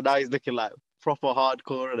Styles, and now he's looking like proper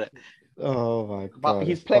hardcore, isn't it? Oh my god! But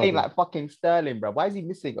he's playing like fucking Sterling, bro. Why is he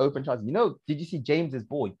missing open chances? You know, did you see James's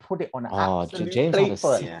ball? He put it on an absolute James plate had a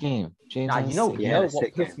for sick game. you know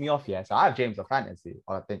what pissed me off? Yeah, so I have James on fantasy.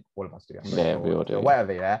 I think all of us do. Yeah, we all do.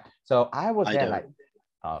 Whatever, yeah. So I was there like,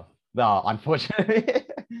 oh no, unfortunately.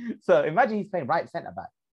 So imagine he's playing right centre back.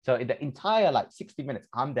 So in the entire like 60 minutes,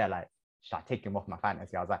 I'm there like, should I take him off my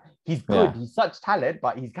fantasy? I was like, he's good. He's such talent,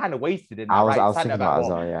 but he's kind of wasted in that I was thinking that as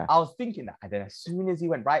well, yeah. I was thinking that. And then as soon as he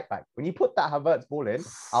went right back, when he put that Havertz ball in,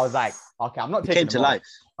 I was like, okay, I'm not taking him to life.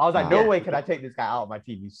 I was like, no way can I take this guy out of my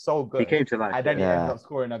team. He's so good. He came to life. And then he ends up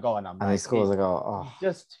scoring a goal. And he scores a goal. Oh, he's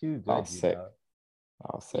just too good. That was sick.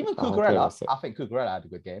 Even Cucurella, I think Cucurella had a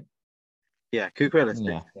good game. Yeah,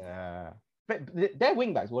 Cucurella. Yeah. But their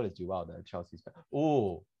wing backs always do well, though, Chelsea's.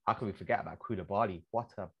 Oh, how can we forget about Koulibaly?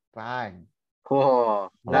 What a bang. Oh,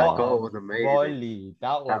 that goal was amazing.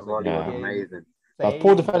 That was amazing.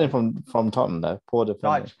 Poor defending from Tottenham, though. Poor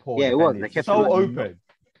defending. It was. They kept so open.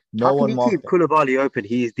 No one marked it. Koulibaly open.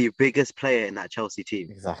 He's the biggest player in that Chelsea team.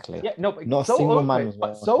 Exactly. Yeah, no, but not so a single open, man was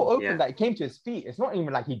but so open that he came to his feet. It's not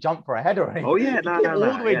even like he jumped for a header or anything. Oh yeah, no,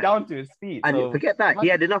 all the way down to his feet. And forget that he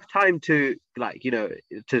had enough time to, like, you know,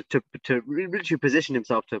 to literally position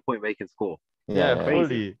himself to a point where he can score. Yeah,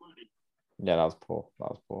 fully. Yeah, that was poor.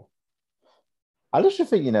 I literally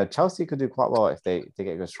think, you know, Chelsea could do quite well if they get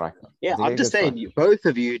a good striker. Yeah, I'm just saying, both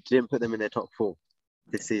of you didn't put them in their top 4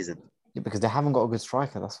 this season. Yeah, because they haven't got a good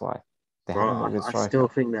striker. That's why. They haven't got a good striker.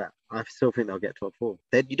 I still think they'll get top 4.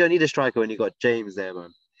 You don't need a striker when you got James there, man.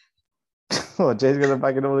 What, James gonna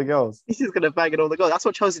bag in all the goals? He's just gonna bag in all the goals. That's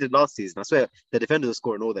what Chelsea did last season. I swear, the defenders were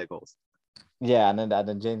scoring all their goals. Yeah, and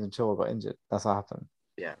then James and Chilwell got injured. That's what happened.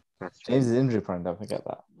 Yeah, that's true. James is injury prone. Don't forget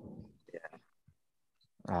that.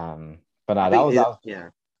 Yeah. But no,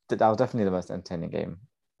 that was definitely the most entertaining game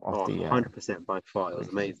of the year. 100% by far. It was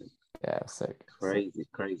amazing. Yeah, it was sick. Crazy.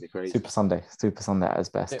 Super Sunday at its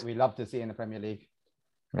best. We love to see in the Premier League.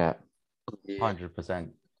 Yeah. 100%.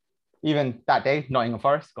 Even that day, Nottingham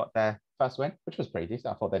Forest got their first win, which was pretty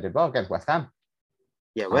decent. I thought they did well against West Ham.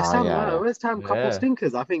 Yeah, West Ham, couple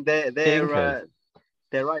stinkers. I think they're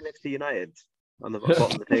right next to United on the bottom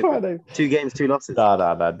of the table. 2 games, 2 losses. No,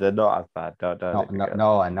 they're not as bad.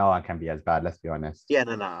 No one can be as bad. Let's be honest. Yeah,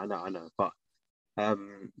 I know. But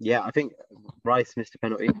I think Rice missed a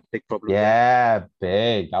penalty. Big problem. Yeah,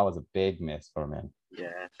 big. That was a big miss for him.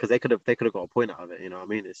 Yeah, because they could have got a point out of it. You know what I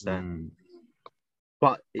mean? It's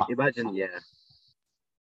But imagine,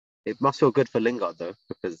 it must feel good for Lingard though,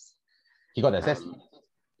 because he got the assist.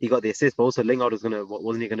 He got the assist, but also Lingard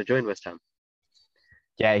wasn't he gonna join West Ham?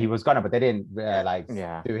 Yeah, he was gonna, but they didn't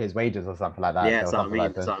do his wages or something like that. Yeah, so I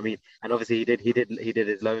mean, and obviously he did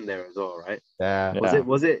his loan there as well, right? Yeah.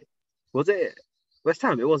 Was it West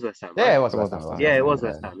Ham? It was West Ham. Right? Yeah, it was West Ham. Yeah, it was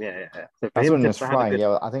West Ham. Yeah. So that's when he was flying.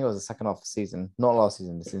 Yeah, I think it was the second half of the season, not last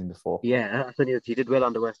season, the season before. Yeah, I think he did well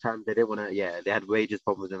under West Ham. They didn't want to. Yeah, they had wages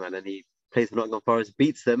problems with him, and then he plays for Nottingham Forest,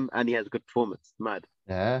 beats them, and he has a good performance. Mad.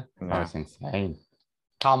 Yeah, that's insane.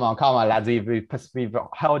 Come on, lads. We've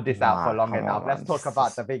held this out for long enough. Let's talk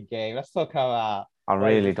about the big game. Let's talk about. I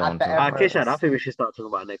really don't. Kishan, I think we should start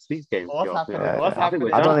talking about next week's game. What's happening?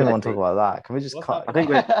 I don't even want to talk about that. Can we just cut? I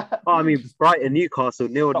think Brighton, Newcastle,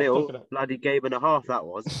 0-0. Bloody game and a half that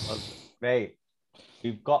was. Mate,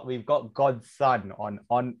 we've got God's son on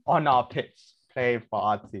our pitch playing for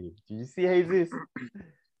our team. Do you see Jesus?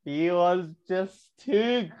 He was just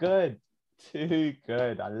too good. Too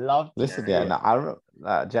good. I love. Listen, Jen,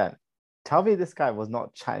 tell me this guy was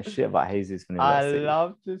not chatting shit about Jesus when he was I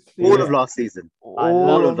love to see all of last season.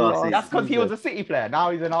 All of last season. That's because he was a City player. Now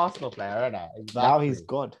he's an Arsenal player, isn't it? Exactly. Now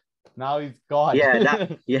he's God. Yeah,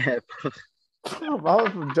 I was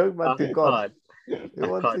from joke man to God.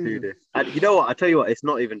 I can't do this. And you know what? I tell you what, it's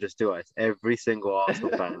not even just two. It's every single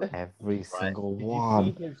Arsenal fan. Every single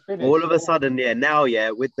one. All of a sudden, now,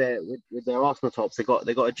 with their Arsenal tops, they got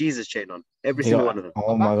a Jesus chain on. Every single one of them.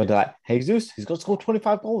 Oh my God! They're like, Jesus, he's got to score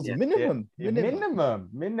 25 goals minimum.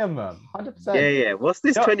 100%. Yeah. What's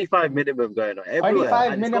this 25 minimum going on?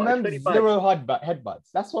 25 minimum, 0 headbutts.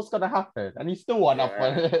 That's what's gonna happen, and he still won up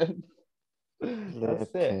on it.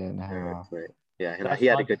 That's it. Yeah, he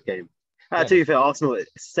had a good game. To be fair, Arsenal,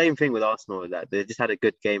 same thing with Arsenal, that they just had a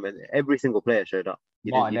good game and every single player showed up.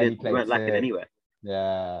 You weren't lacking anywhere.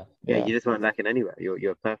 Yeah, you just weren't lacking anywhere.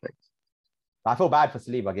 You're perfect. I feel bad for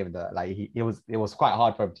Saliba, given that it was quite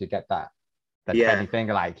hard for him to get that thing.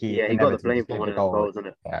 Like he got the blame for one of the goals, isn't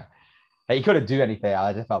it? Yeah, he couldn't do anything.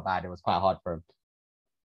 I just felt bad. It was quite hard for him.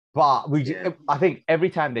 But I think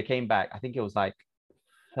every time they came back, I think it was like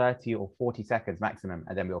 30 or 40 seconds maximum,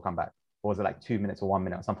 and then we'll come back. Or was it like 2 minutes or 1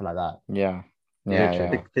 minute or something like that? Yeah.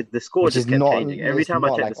 The score just kept changing. Every time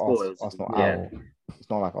I checked the score, it's not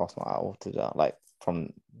like Arsenal at all to that, like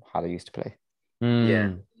from how they used to play.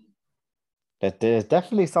 Yeah. There's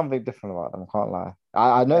definitely something different about them, I can't lie.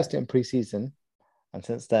 I noticed it in pre-season, and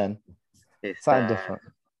since then, it's something different.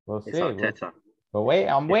 We'll see. But wait,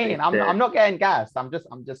 I'm waiting. I'm not getting gassed. I'm just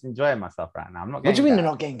enjoying myself right now. I'm not. What do you mean you're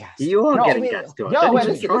not getting gassed? You are getting gassed.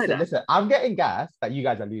 Listen. I'm getting gassed that you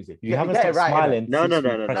guys are losing. You haven't stopped smiling. No.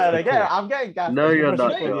 I'm getting gassed. No, you're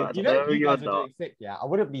not. You know, you guys are doing sick. Yeah, I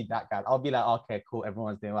wouldn't be that gassed. I'll be like, okay, cool.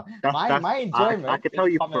 Everyone's doing well. My enjoyment. I can tell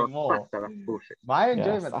you coming more. My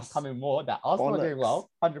enjoyment is coming more. That Arsenal are doing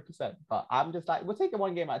well, 100%. But I'm just like, we're taking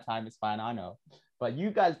one game at a time. It's fine. I know. But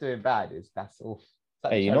you guys doing bad that's all.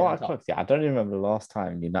 Hey, you know what? I don't even remember the last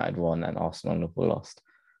time United won and Arsenal and Liverpool lost.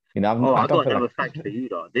 You know, I got another fact for you,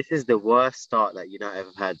 though. This is the worst start that United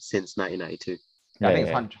have had since 1992. I think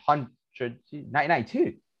it's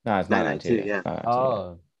 1992. No, it's 1992. Yeah.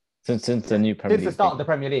 Oh, since the new Premier League. Since the start of the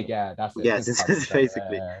Premier League, yeah, that's it. Yeah, since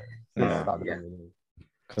basically.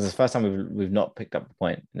 Because it's the first time we've not picked up a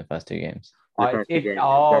point in the first two games.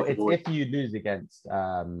 If you lose against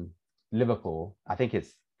Liverpool, I think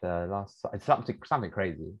it's the last. It's something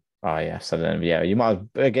crazy. Oh yeah, so then you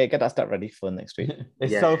might get that stat ready for next week.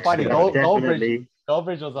 It's so funny.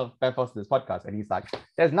 Goldbridge was on Ben Foster's podcast, and he's like,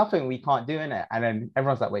 "There's nothing we can't do in it." And then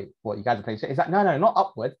everyone's like, "Wait, what? You guys are playing shit?" He's like, "No, not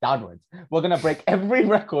upwards, downwards. We're gonna break every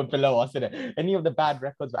record below us in it. Any of the bad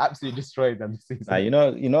records, we're absolutely destroying them this season." You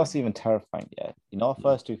know, it's even terrifying. Yeah, our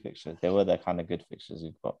first two fixtures, they were the kind of good fixtures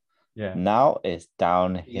we've got. Yeah. Now it's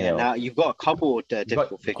downhill. Yeah, now you've got a couple of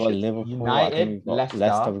difficult fixtures. Got Liverpool, United,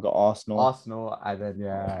 Leicester, we've got Arsenal, and then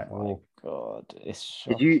Oh God, it's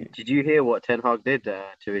shocking. Did you hear what Ten Hag did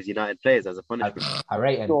to his United players as a punishment? I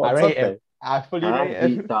rate him. I fully rate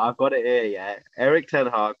him. I've got it here. Yeah, Eric Ten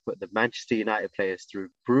Hag put the Manchester United players through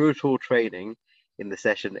brutal training in the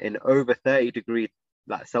session in over 30 degree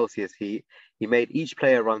Celsius heat. He made each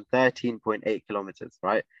player run 13.8 kilometers,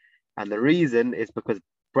 right? And the reason is because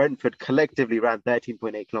Brentford collectively ran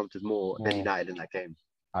 13.8 kilometers more than United in that game.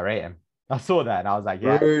 I rate him. I saw that and I was like,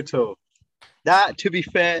 yeah. Brutal. That, to be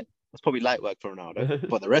fair, was probably light work for Ronaldo.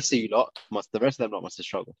 But the rest of them must have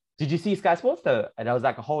struggled. Did you see Sky Sports though? And there was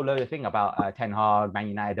like a whole load of thing about Ten Hag, Man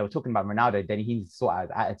United. They were talking about Ronaldo. Then he needs to sort out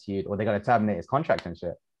his attitude, or they're going to terminate his contract and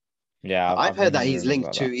shit. Yeah, I've heard that he's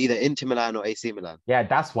linked to either Inter Milan or AC Milan. Yeah,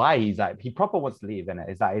 that's why he's like, he proper wants to leave, innit?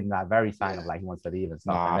 It's like in that very sign of like he wants to leave and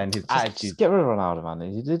stuff. And then his attitude. Just get rid of Ronaldo,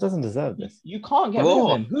 man. He doesn't deserve this. You can't get rid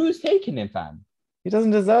of him. Who's taking him, fam? He doesn't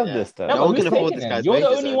deserve this, though. No one can afford this guy's wages. You're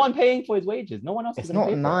the only one paying for his wages. No one else. It's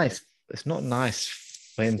not nice. It's not nice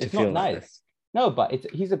It's not nice. No, but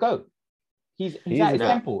he's a GOAT. He's at his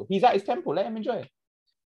temple. He's at his temple. Let him enjoy it.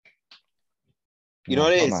 You know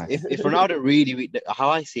what it is? Nice. If Ronaldo really, how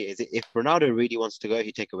I see it is, if Ronaldo really wants to go,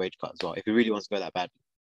 he'd take a wage cut as well. If he really wants to go that bad.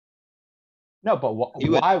 No, but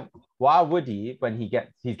why would he when he's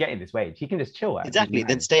getting this wage? He can just chill. Exactly.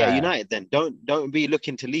 Then stay at United. Then don't be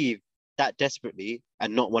looking to leave that desperately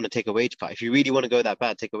and not want to take a wage cut. If you really want to go that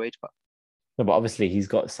bad, take a wage cut. No, but obviously he's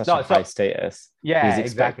got such a high status. Yeah, he's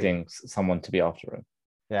expecting someone to be after him.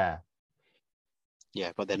 Yeah.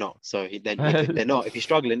 Yeah, but they're not. So they're not. If you're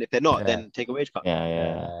struggling, if they're not, then take a wage cut.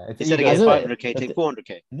 Yeah. Instead of getting 500k, take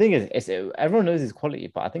 400k. The thing is, everyone knows his quality,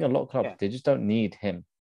 but I think a lot of clubs they just don't need him.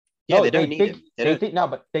 Yeah, they don't need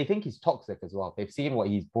him. They think he's toxic as well. They've seen what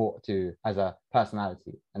he's brought to as a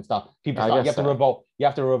personality and stuff. You have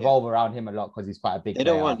to revolve around him a lot because he's quite a big. They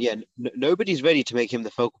don't want. Nobody's ready to make him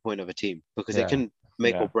the focal point of a team because it can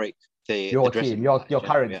make or break your team, your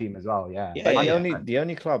current team as well. The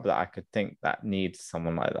only club that I could think that needs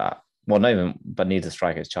someone like that, well, not even, but needs a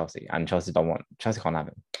striker is Chelsea, and Chelsea can't have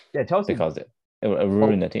him. Yeah, Chelsea, because it will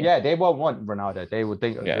ruin the team. Yeah, they won't want Ronaldo. They would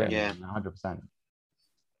think, 100%.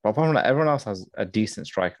 But apart from that, everyone else has a decent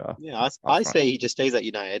striker. Yeah, I say he just stays at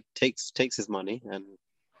United, takes his money, and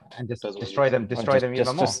just destroy them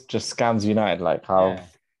even more. Just scams United like how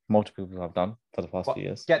multiple people have done for the past few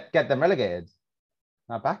years. Get them relegated.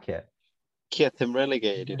 Not back yet. Get them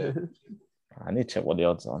relegated, you know. I need to check what the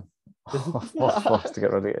odds are for us to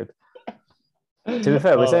get relegated. To be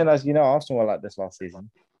fair, we're saying that Arsenal were like this last season.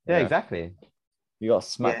 Yeah, exactly. You got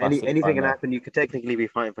smacked. Anything can happen. You could technically be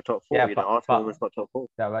fighting for top 4. Arsenal almost got top 4.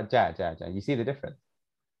 Yeah, you see the difference.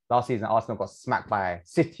 Last season, Arsenal got smacked by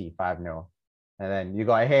City 5-0. And then you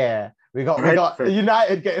got here. We got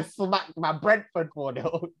United getting smacked by Brentford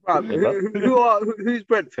 4-0. Who's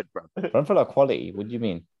Brentford, bro? Brentford are quality. What do you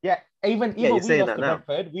mean? Yeah, even we lost to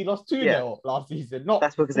Brentford. We lost 2-0 last season.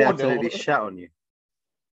 That's because they absolutely shat on you.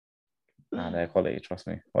 Nah, they're quality. Trust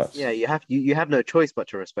me. Yeah, you have no choice but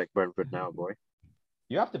to respect Brentford now, boy.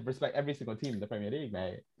 You have to respect every single team in the Premier League,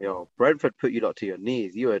 mate. Yo, Brentford put you lot to your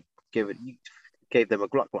knees. You gave them a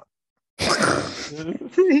gluck.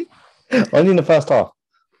 Only in the first half.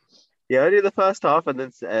 Yeah, only the first half, and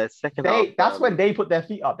then second half. That's when they put their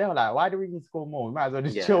feet up. They were like, "Why do we need to score more? We might as well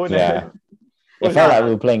just chill." It felt like we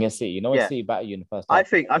were playing at City. When City batter you in the first half. I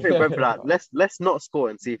think Brentford. Let's not score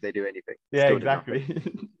and see if they do anything. Yeah, exactly.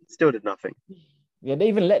 Still did nothing. Yeah, they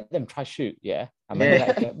even let them try shoot. Yeah, and then they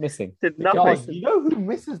kept missing. Did nothing. You know who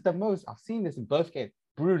misses the most? I've seen this in both games.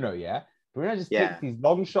 Bruno. Yeah. Bruno just takes these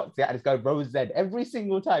long shots and just go Rose Z every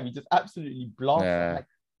single time. He just absolutely blasts. Yeah.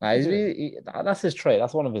 That's his trait.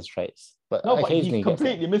 That's one of his traits. But occasionally he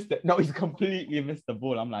completely missed it. No, he's completely missed the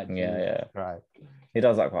ball. I'm like, right. He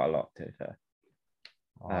does that quite a lot, to be fair.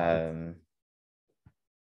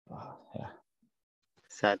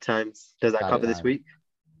 Sad times. Does that cover this week?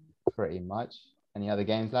 Pretty much. Any other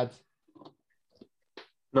games, lads?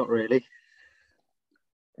 Not really.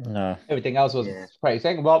 No. Everything else was pretty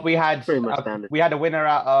exciting. Well, we had a winner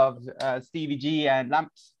out of Stevie G and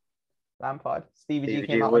Lampard. Stevie G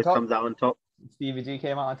came out on top. Comes out on top. Stevie G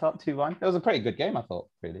came out on top 2-1. It was a pretty good game, I thought,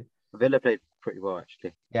 really. Villa played pretty well,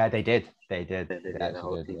 actually. Yeah, they did. They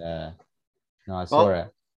actually did. Yeah. No, I saw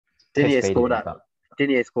it. Digne scored that.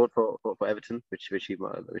 Digne scored for Everton, which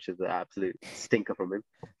is the absolute stinker from him.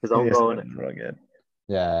 His own goal.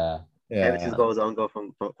 Yeah. Everton's goal was on goal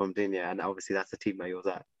from Digne, and obviously that's the team that he was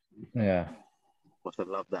at. Yeah. Must have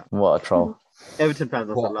loved that. What a troll. Everton fans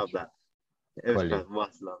must have loved that. Everton fans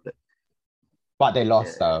must have loved it. But they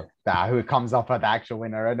lost though. Who comes up at the actual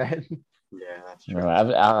winner and then that's true.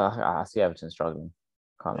 I see Everton struggling.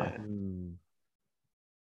 Can't lie.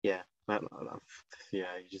 Yeah.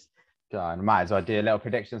 You just might as well do a little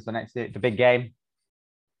predictions for next year. The big game.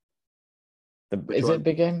 Is it a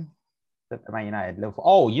big game? The Man United Liverpool.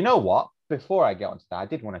 Oh, you know what? Before I get onto that, I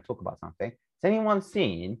did want to talk about something. Has anyone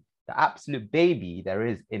seen the absolute baby there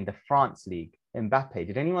is in the France League, Mbappe?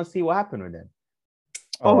 Did anyone see what happened with him?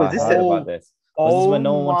 Is this about this? Was this when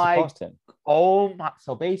no one wanted to pass him? Oh my!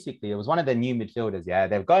 So basically, it was one of the new midfielders. Yeah,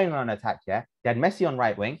 they're going on attack. Yeah, they had Messi on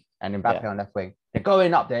right wing and Mbappe on left wing. They're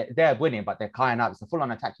going up. They're winning, but they're climbing up. It's a full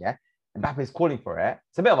on attack. Yeah, Mbappe's calling for it.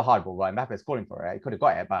 It's a bit of a hard ball, but Mbappe's calling for it. He could have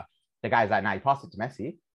got it, but the guy's like, "Nah, he passed it to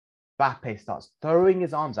Messi." Mbappe starts throwing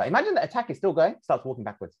his arms out. Imagine the attack is still going. Starts walking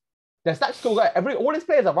backwards. The attack's still going. All his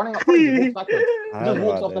players are running up. He walks backwards. He just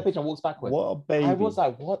walks off the pitch and walks backwards. What a baby! I was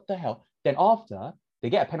like, "What the hell?" Then after they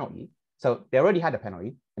get a penalty. So they already had a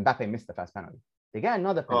penalty. Mbappe missed the first penalty. They get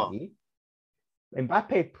another penalty.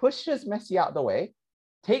 Mbappe pushes Messi out of the way,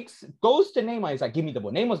 goes to Neymar. He's like, "Give me the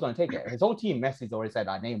ball." Neymar's going to take it. His whole team, Messi's already said,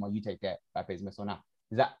 "Neymar, you take it." Mbappe's missed on now.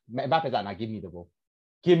 Is that Mbappe's like, now give me the ball.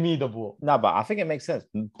 Give me the ball. No, but I think it makes sense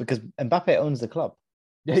because Mbappe owns the club.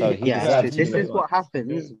 So this is what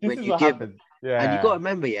happens when you give. Yeah. And you got to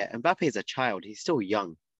remember, Mbappe is a child. He's still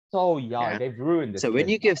young. So young. Yeah? They've ruined this. So when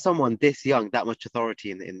you give someone this young that much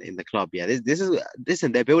authority in the club,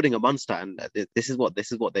 listen, they're building a monster, and this is what they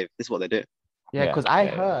do. Yeah, because I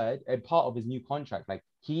heard a part of his new contract, like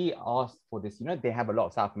he asked for this. You know, they have a lot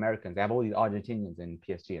of South Americans. They have all these Argentinians in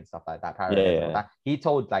PSG and stuff like that. That. He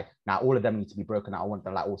told like, now all of them need to be broken out. I want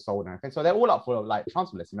them like all sold and everything. So they're all up for like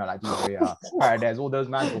transfer lists. You know, like Paredes, all those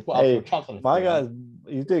man will put up for transfer lists. My guy's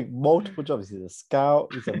he's doing multiple jobs. He's a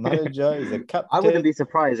scout. He's a manager. He's a captain. I wouldn't be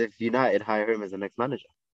surprised if United hire him as the next manager.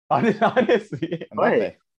 Honestly,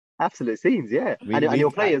 right. Absolute scenes, yeah. And he'll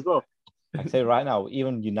play as well. I say right now,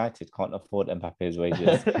 even United can't afford Mbappe's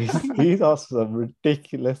wages. he's asked for some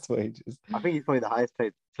ridiculous wages. I think he's probably the highest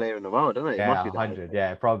paid player in the world, isn't it? Yeah, 100.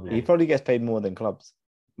 Yeah, probably. He probably gets paid more than clubs.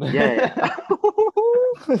 Yeah.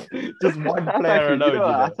 Just one player alone.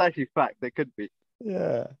 That's actually fact. There could be.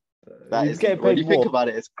 Yeah. He's getting paid when you think about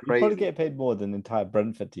it, it's crazy. He's probably getting paid more than the entire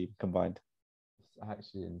Brentford team combined. It's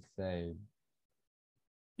actually insane.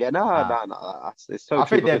 Yeah, no. It's so. I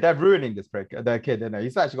think they're ruining this prick. The kid, isn't it?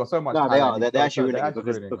 He's actually got so much. No, they are. They're actually ruining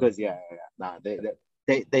it because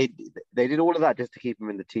they did all of that just to keep him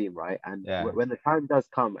in the team, right? And when the time does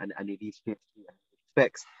come and he needs to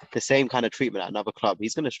expects the same kind of treatment at another club,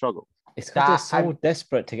 he's going to struggle. It's because they're so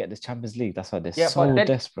desperate to get this Champions League. That's why they're so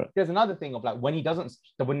desperate. There's another thing of like when he doesn't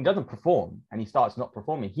perform and he starts not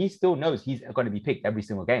performing, he still knows he's going to be picked every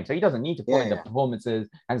single game, so he doesn't need to put in the performances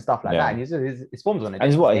and stuff like that. And his form's on it.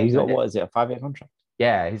 And he's got what is it, a 5-year contract?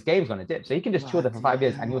 Yeah, his game's going to dip, so he can just chill there for 5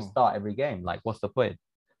 years and he'll start every game. Like, what's the point?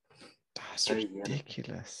 That's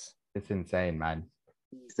ridiculous. It's insane, man.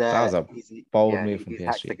 That was a bold move from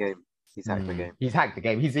PSG. He's hacked the game. He's hacked the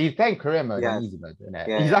game. He's playing career mode on easy mode, isn't it?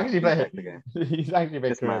 Yeah, he's actually playing. He's actually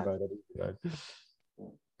playing career mode on easy mode.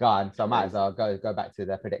 Go on. So I might as well go back to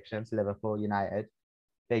their predictions. Liverpool United.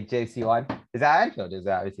 Big JC one. Is that Anfield? Is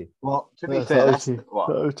that OT? Well, to be fair, that's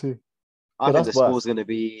OT. I think the score's going to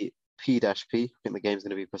be P-P. I think the game's going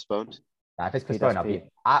to be postponed. Nah, if it's postponed, I'll be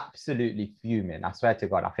absolutely fuming. I swear to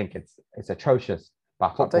God, I think it's atrocious.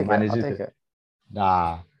 But football managers.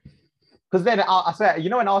 Nah. Because then I swear, you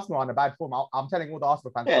know, when Arsenal are on a bad form, I'm telling all the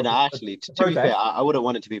Arsenal fans. Yeah, no, actually, to be fair, I wouldn't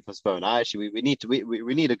want it to be postponed. We need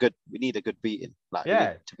a good beating, like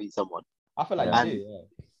to beat someone. I feel like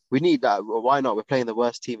we need that. Well, why not? We're playing the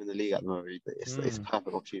worst team in the league at the moment. It's a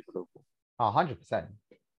perfect opportunity for Liverpool. 100%.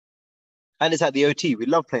 And it's at the OT. We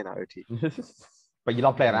love playing at OT. But you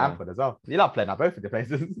love playing at Anfield as well. You love playing at both of the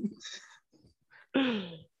places.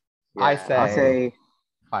 I say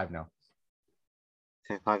 5-0.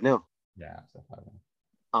 Say 5-0. Yeah,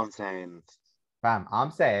 I'm saying, fam,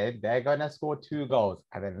 they're gonna score 2 goals,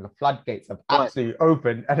 and then the floodgates have absolutely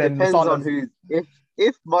opened. And then depends on who.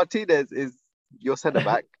 If Martinez is your centre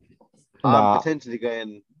back, I'm potentially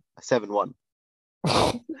going 7-1.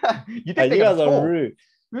 You think you guys are rude?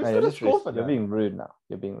 You're being rude now.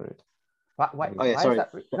 You're being rude. Wait, sorry.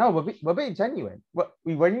 No, we're being genuine.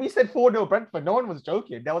 When we said 4-0 Brentford, no one was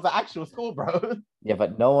joking. There was an actual score, bro. Yeah,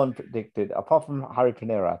 but no one predicted, apart from Harry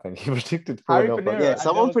Pinera, I think he predicted 4-0. Yeah,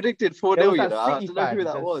 someone predicted 4-0, you know. I don't know who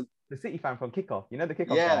that was. The City fan from Kickoff. You know the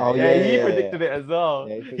Kickoff guy? He predicted it as well.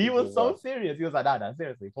 Yeah, he was so serious. He was like, nah,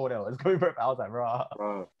 seriously, 4-0. It's going for it. I was like,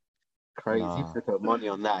 bro. Crazy. If he put money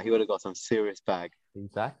on that, he would have got some serious bag.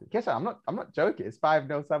 Exactly. Guess what? I'm not joking. It's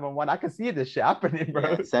 5-0, 7-1. I can see this shit happening,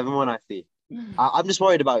 bro. 7-1, I see. I'm just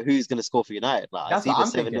worried about who's going to score for United. Like, that's I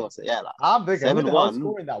see the 7-0. So yeah, like, I'm thinking 7-1.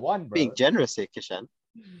 Scoring that one, bro. Being generous here, Kishan.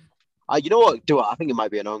 You know what? I think it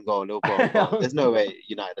might be an own goal. Liverpool. There's no way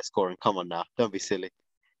United are scoring. Come on now. Don't be silly.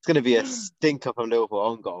 It's going to be a stinker from Liverpool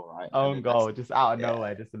own goal, right? Own goal, just out of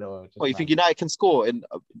nowhere, just a little. Well, you think United can score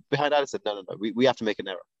behind Alisson? No. We have to make an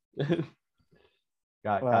error.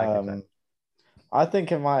 I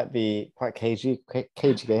think it might be quite cagey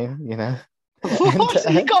game, you know.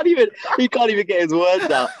 he can't even get his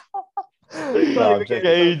words out.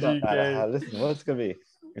 Listen, what's gonna be?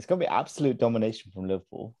 It's gonna be absolute domination from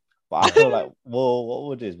Liverpool. But I feel like, well, what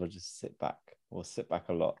we'll do is we'll just sit back. We'll sit back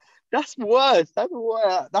a lot. That's worse. That's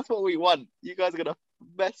what we want. You guys are gonna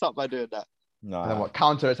mess up by doing that. No. And then what?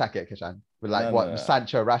 Counter attack it, Kishan. With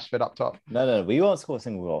Sancho, Rashford up top. No. We won't score a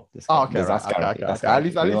single goal. Okay. At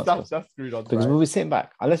least that's screwed on. Because we'll be sitting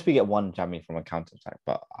back unless we get one jammy from a counter attack.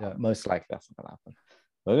 But most likely that's not gonna happen.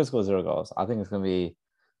 We're gonna score 0 goals. I think it's gonna be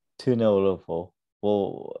 2-0 Liverpool.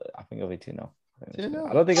 Well, I think it'll be 2-0. I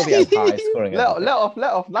don't think it'll be as high scoring. let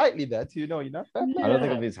off lightly there. 2-0. You know. I don't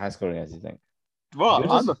think it'll be as high scoring as you think.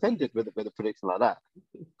 Well, I'm offended with a prediction like that.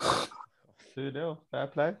 2-0. Fair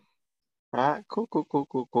play. All right, cool.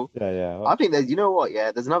 Yeah. I think you know what?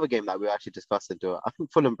 Yeah, there's another game that we actually discussed into it. I think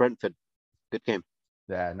Fulham Brentford, good game.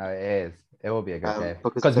 Yeah, no, it is. It will be a good game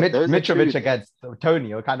because Mitrovic against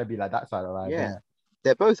Tony will kind of be like that side of life. Yeah,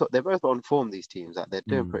 they're both on form. These teams that they're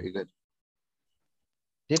doing pretty good.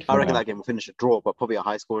 I reckon that game will finish a draw, but probably a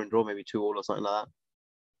high scoring draw, maybe 2-2 or something like that.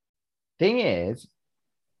 Thing is,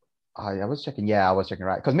 I was checking. Yeah, I was checking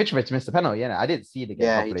right because Mitrovic missed the penalty. Yeah, I didn't see the game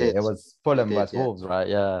properly. He did. It was Fulham versus Wolves, right?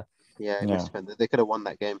 Yeah. Yeah, they could have won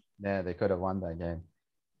that game. Yeah, they could have won that game.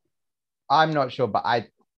 I'm not sure, but I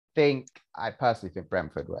personally think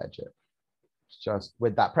Brentford will edge it. Just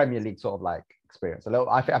with that Premier League sort of like experience.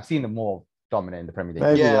 I've seen them more dominant in the Premier League.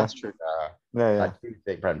 Maybe, that's true. I do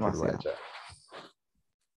think Brentford will edge it.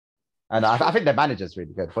 And I think their manager's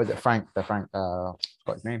really good. Was it Frank?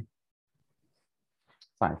 What's his name?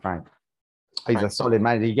 Frank. He's a solid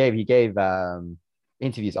manager. He gave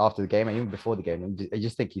interviews after the game and even before the game. I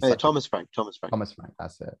just think he's Thomas Frank.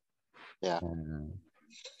 That's it. Yeah.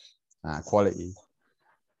 Quality.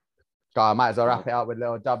 God, I might as well wrap it up with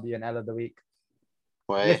little W and L of the week.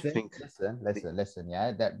 Listen.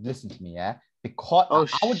 Yeah, listen to me. Yeah, because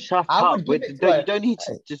shut up. You don't need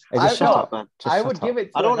to just shut up, man. I would give it.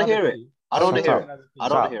 I don't want to hear it. I don't want to hear it. I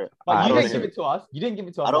don't want to hear it. But you didn't give it to us. You didn't give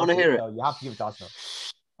it to us. I don't want to hear it. You have to give it to us now.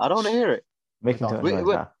 I don't want to hear it. We're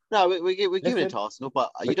giving it to Arsenal,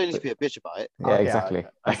 but you don't need to be a bitch about it. Yeah, exactly.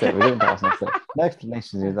 That's it. We're giving it to Arsenal. No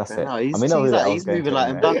explanation. That's it. No, he's moving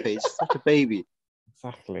like Mbappe. He's such a baby.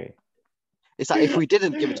 Exactly. It's like if we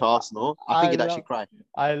didn't give it to Arsenal, I think he'd actually cry.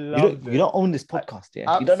 I love it. You don't own this podcast,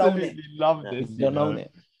 yeah? You don't own it. Love this. You don't own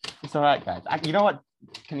it. It's all right, guys. You know what?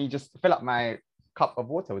 Can you just fill up my cup of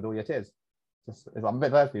water with all your tears? I'm a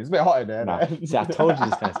bit thirsty. It's a bit hot in there. Nah. See, I told you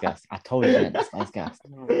this guy's gas. This guy's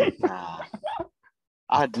Nah.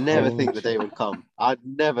 I'd never think the day would come. I'd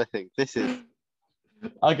never think this is.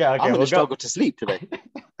 Okay. I'm going to struggle to sleep today.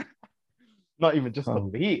 Not even just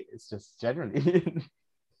the heat. It's just generally.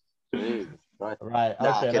 Right.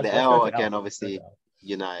 Okay. The L again, obviously.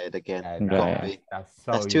 United again.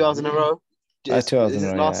 That's 2 hours in a row. That's 2 hours in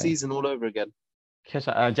a row. Last season all over again.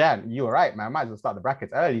 Jan, you were right, man. I might as well start the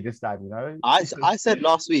brackets early this time, you know. I said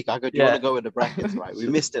last week, I go, do you want to go with the brackets, right? We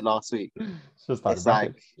missed it last week. Just start the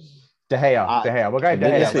brackets. De Gea. We're going De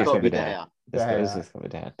Gea. This week's going to be De Gea.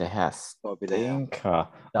 De Gea. Stinker.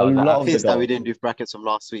 A lot of it that we didn't do brackets from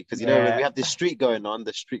last week because, when we have this streak going on,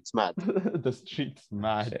 the streak's mad. The streak's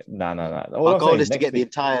mad. No. Our goal is to get the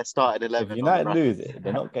entire starting 11. If United lose it,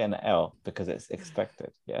 they're not getting an L because it's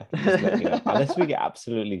expected. Yeah. Unless we get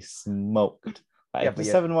absolutely smoked. Like if the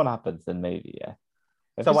 7-1 happens, then maybe, yeah.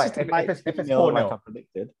 So wait, if it's 4-0, like I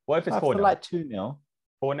predicted. What if it's 4-0? Like 2-0.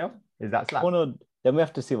 4-0? Is that slap? 4-0, then we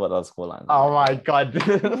have to see what those scoreline. Oh my god!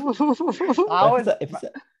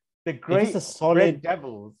 If it's a solid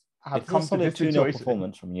Devils have come to this 2-0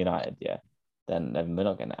 performance from United, yeah, then we're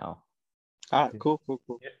not getting it out. All right, cool.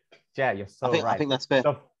 Yeah, you're so right. I think that's fair.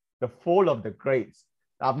 The fall of the greats.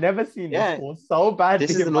 I've never seen this fall so bad.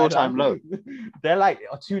 This is an all-time low. They're like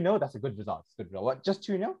 2-0. That's a good result. It's a good result. What? Just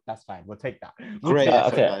 2-0? That's fine. We'll take that. Great.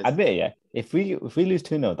 Okay, admit it. Yeah. If we lose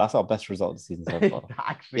 2-0, that's our best result this season so far.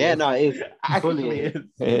 Actually, it is.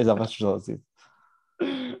 It is our best result this season.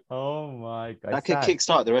 Oh my god! That could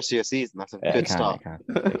kickstart the rest of your season. That's a good start.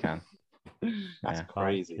 It can. That's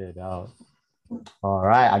crazy. All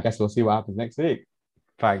right. I guess we'll see what happens next week.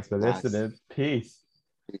 Thanks for listening. Peace.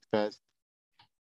 Peace, guys.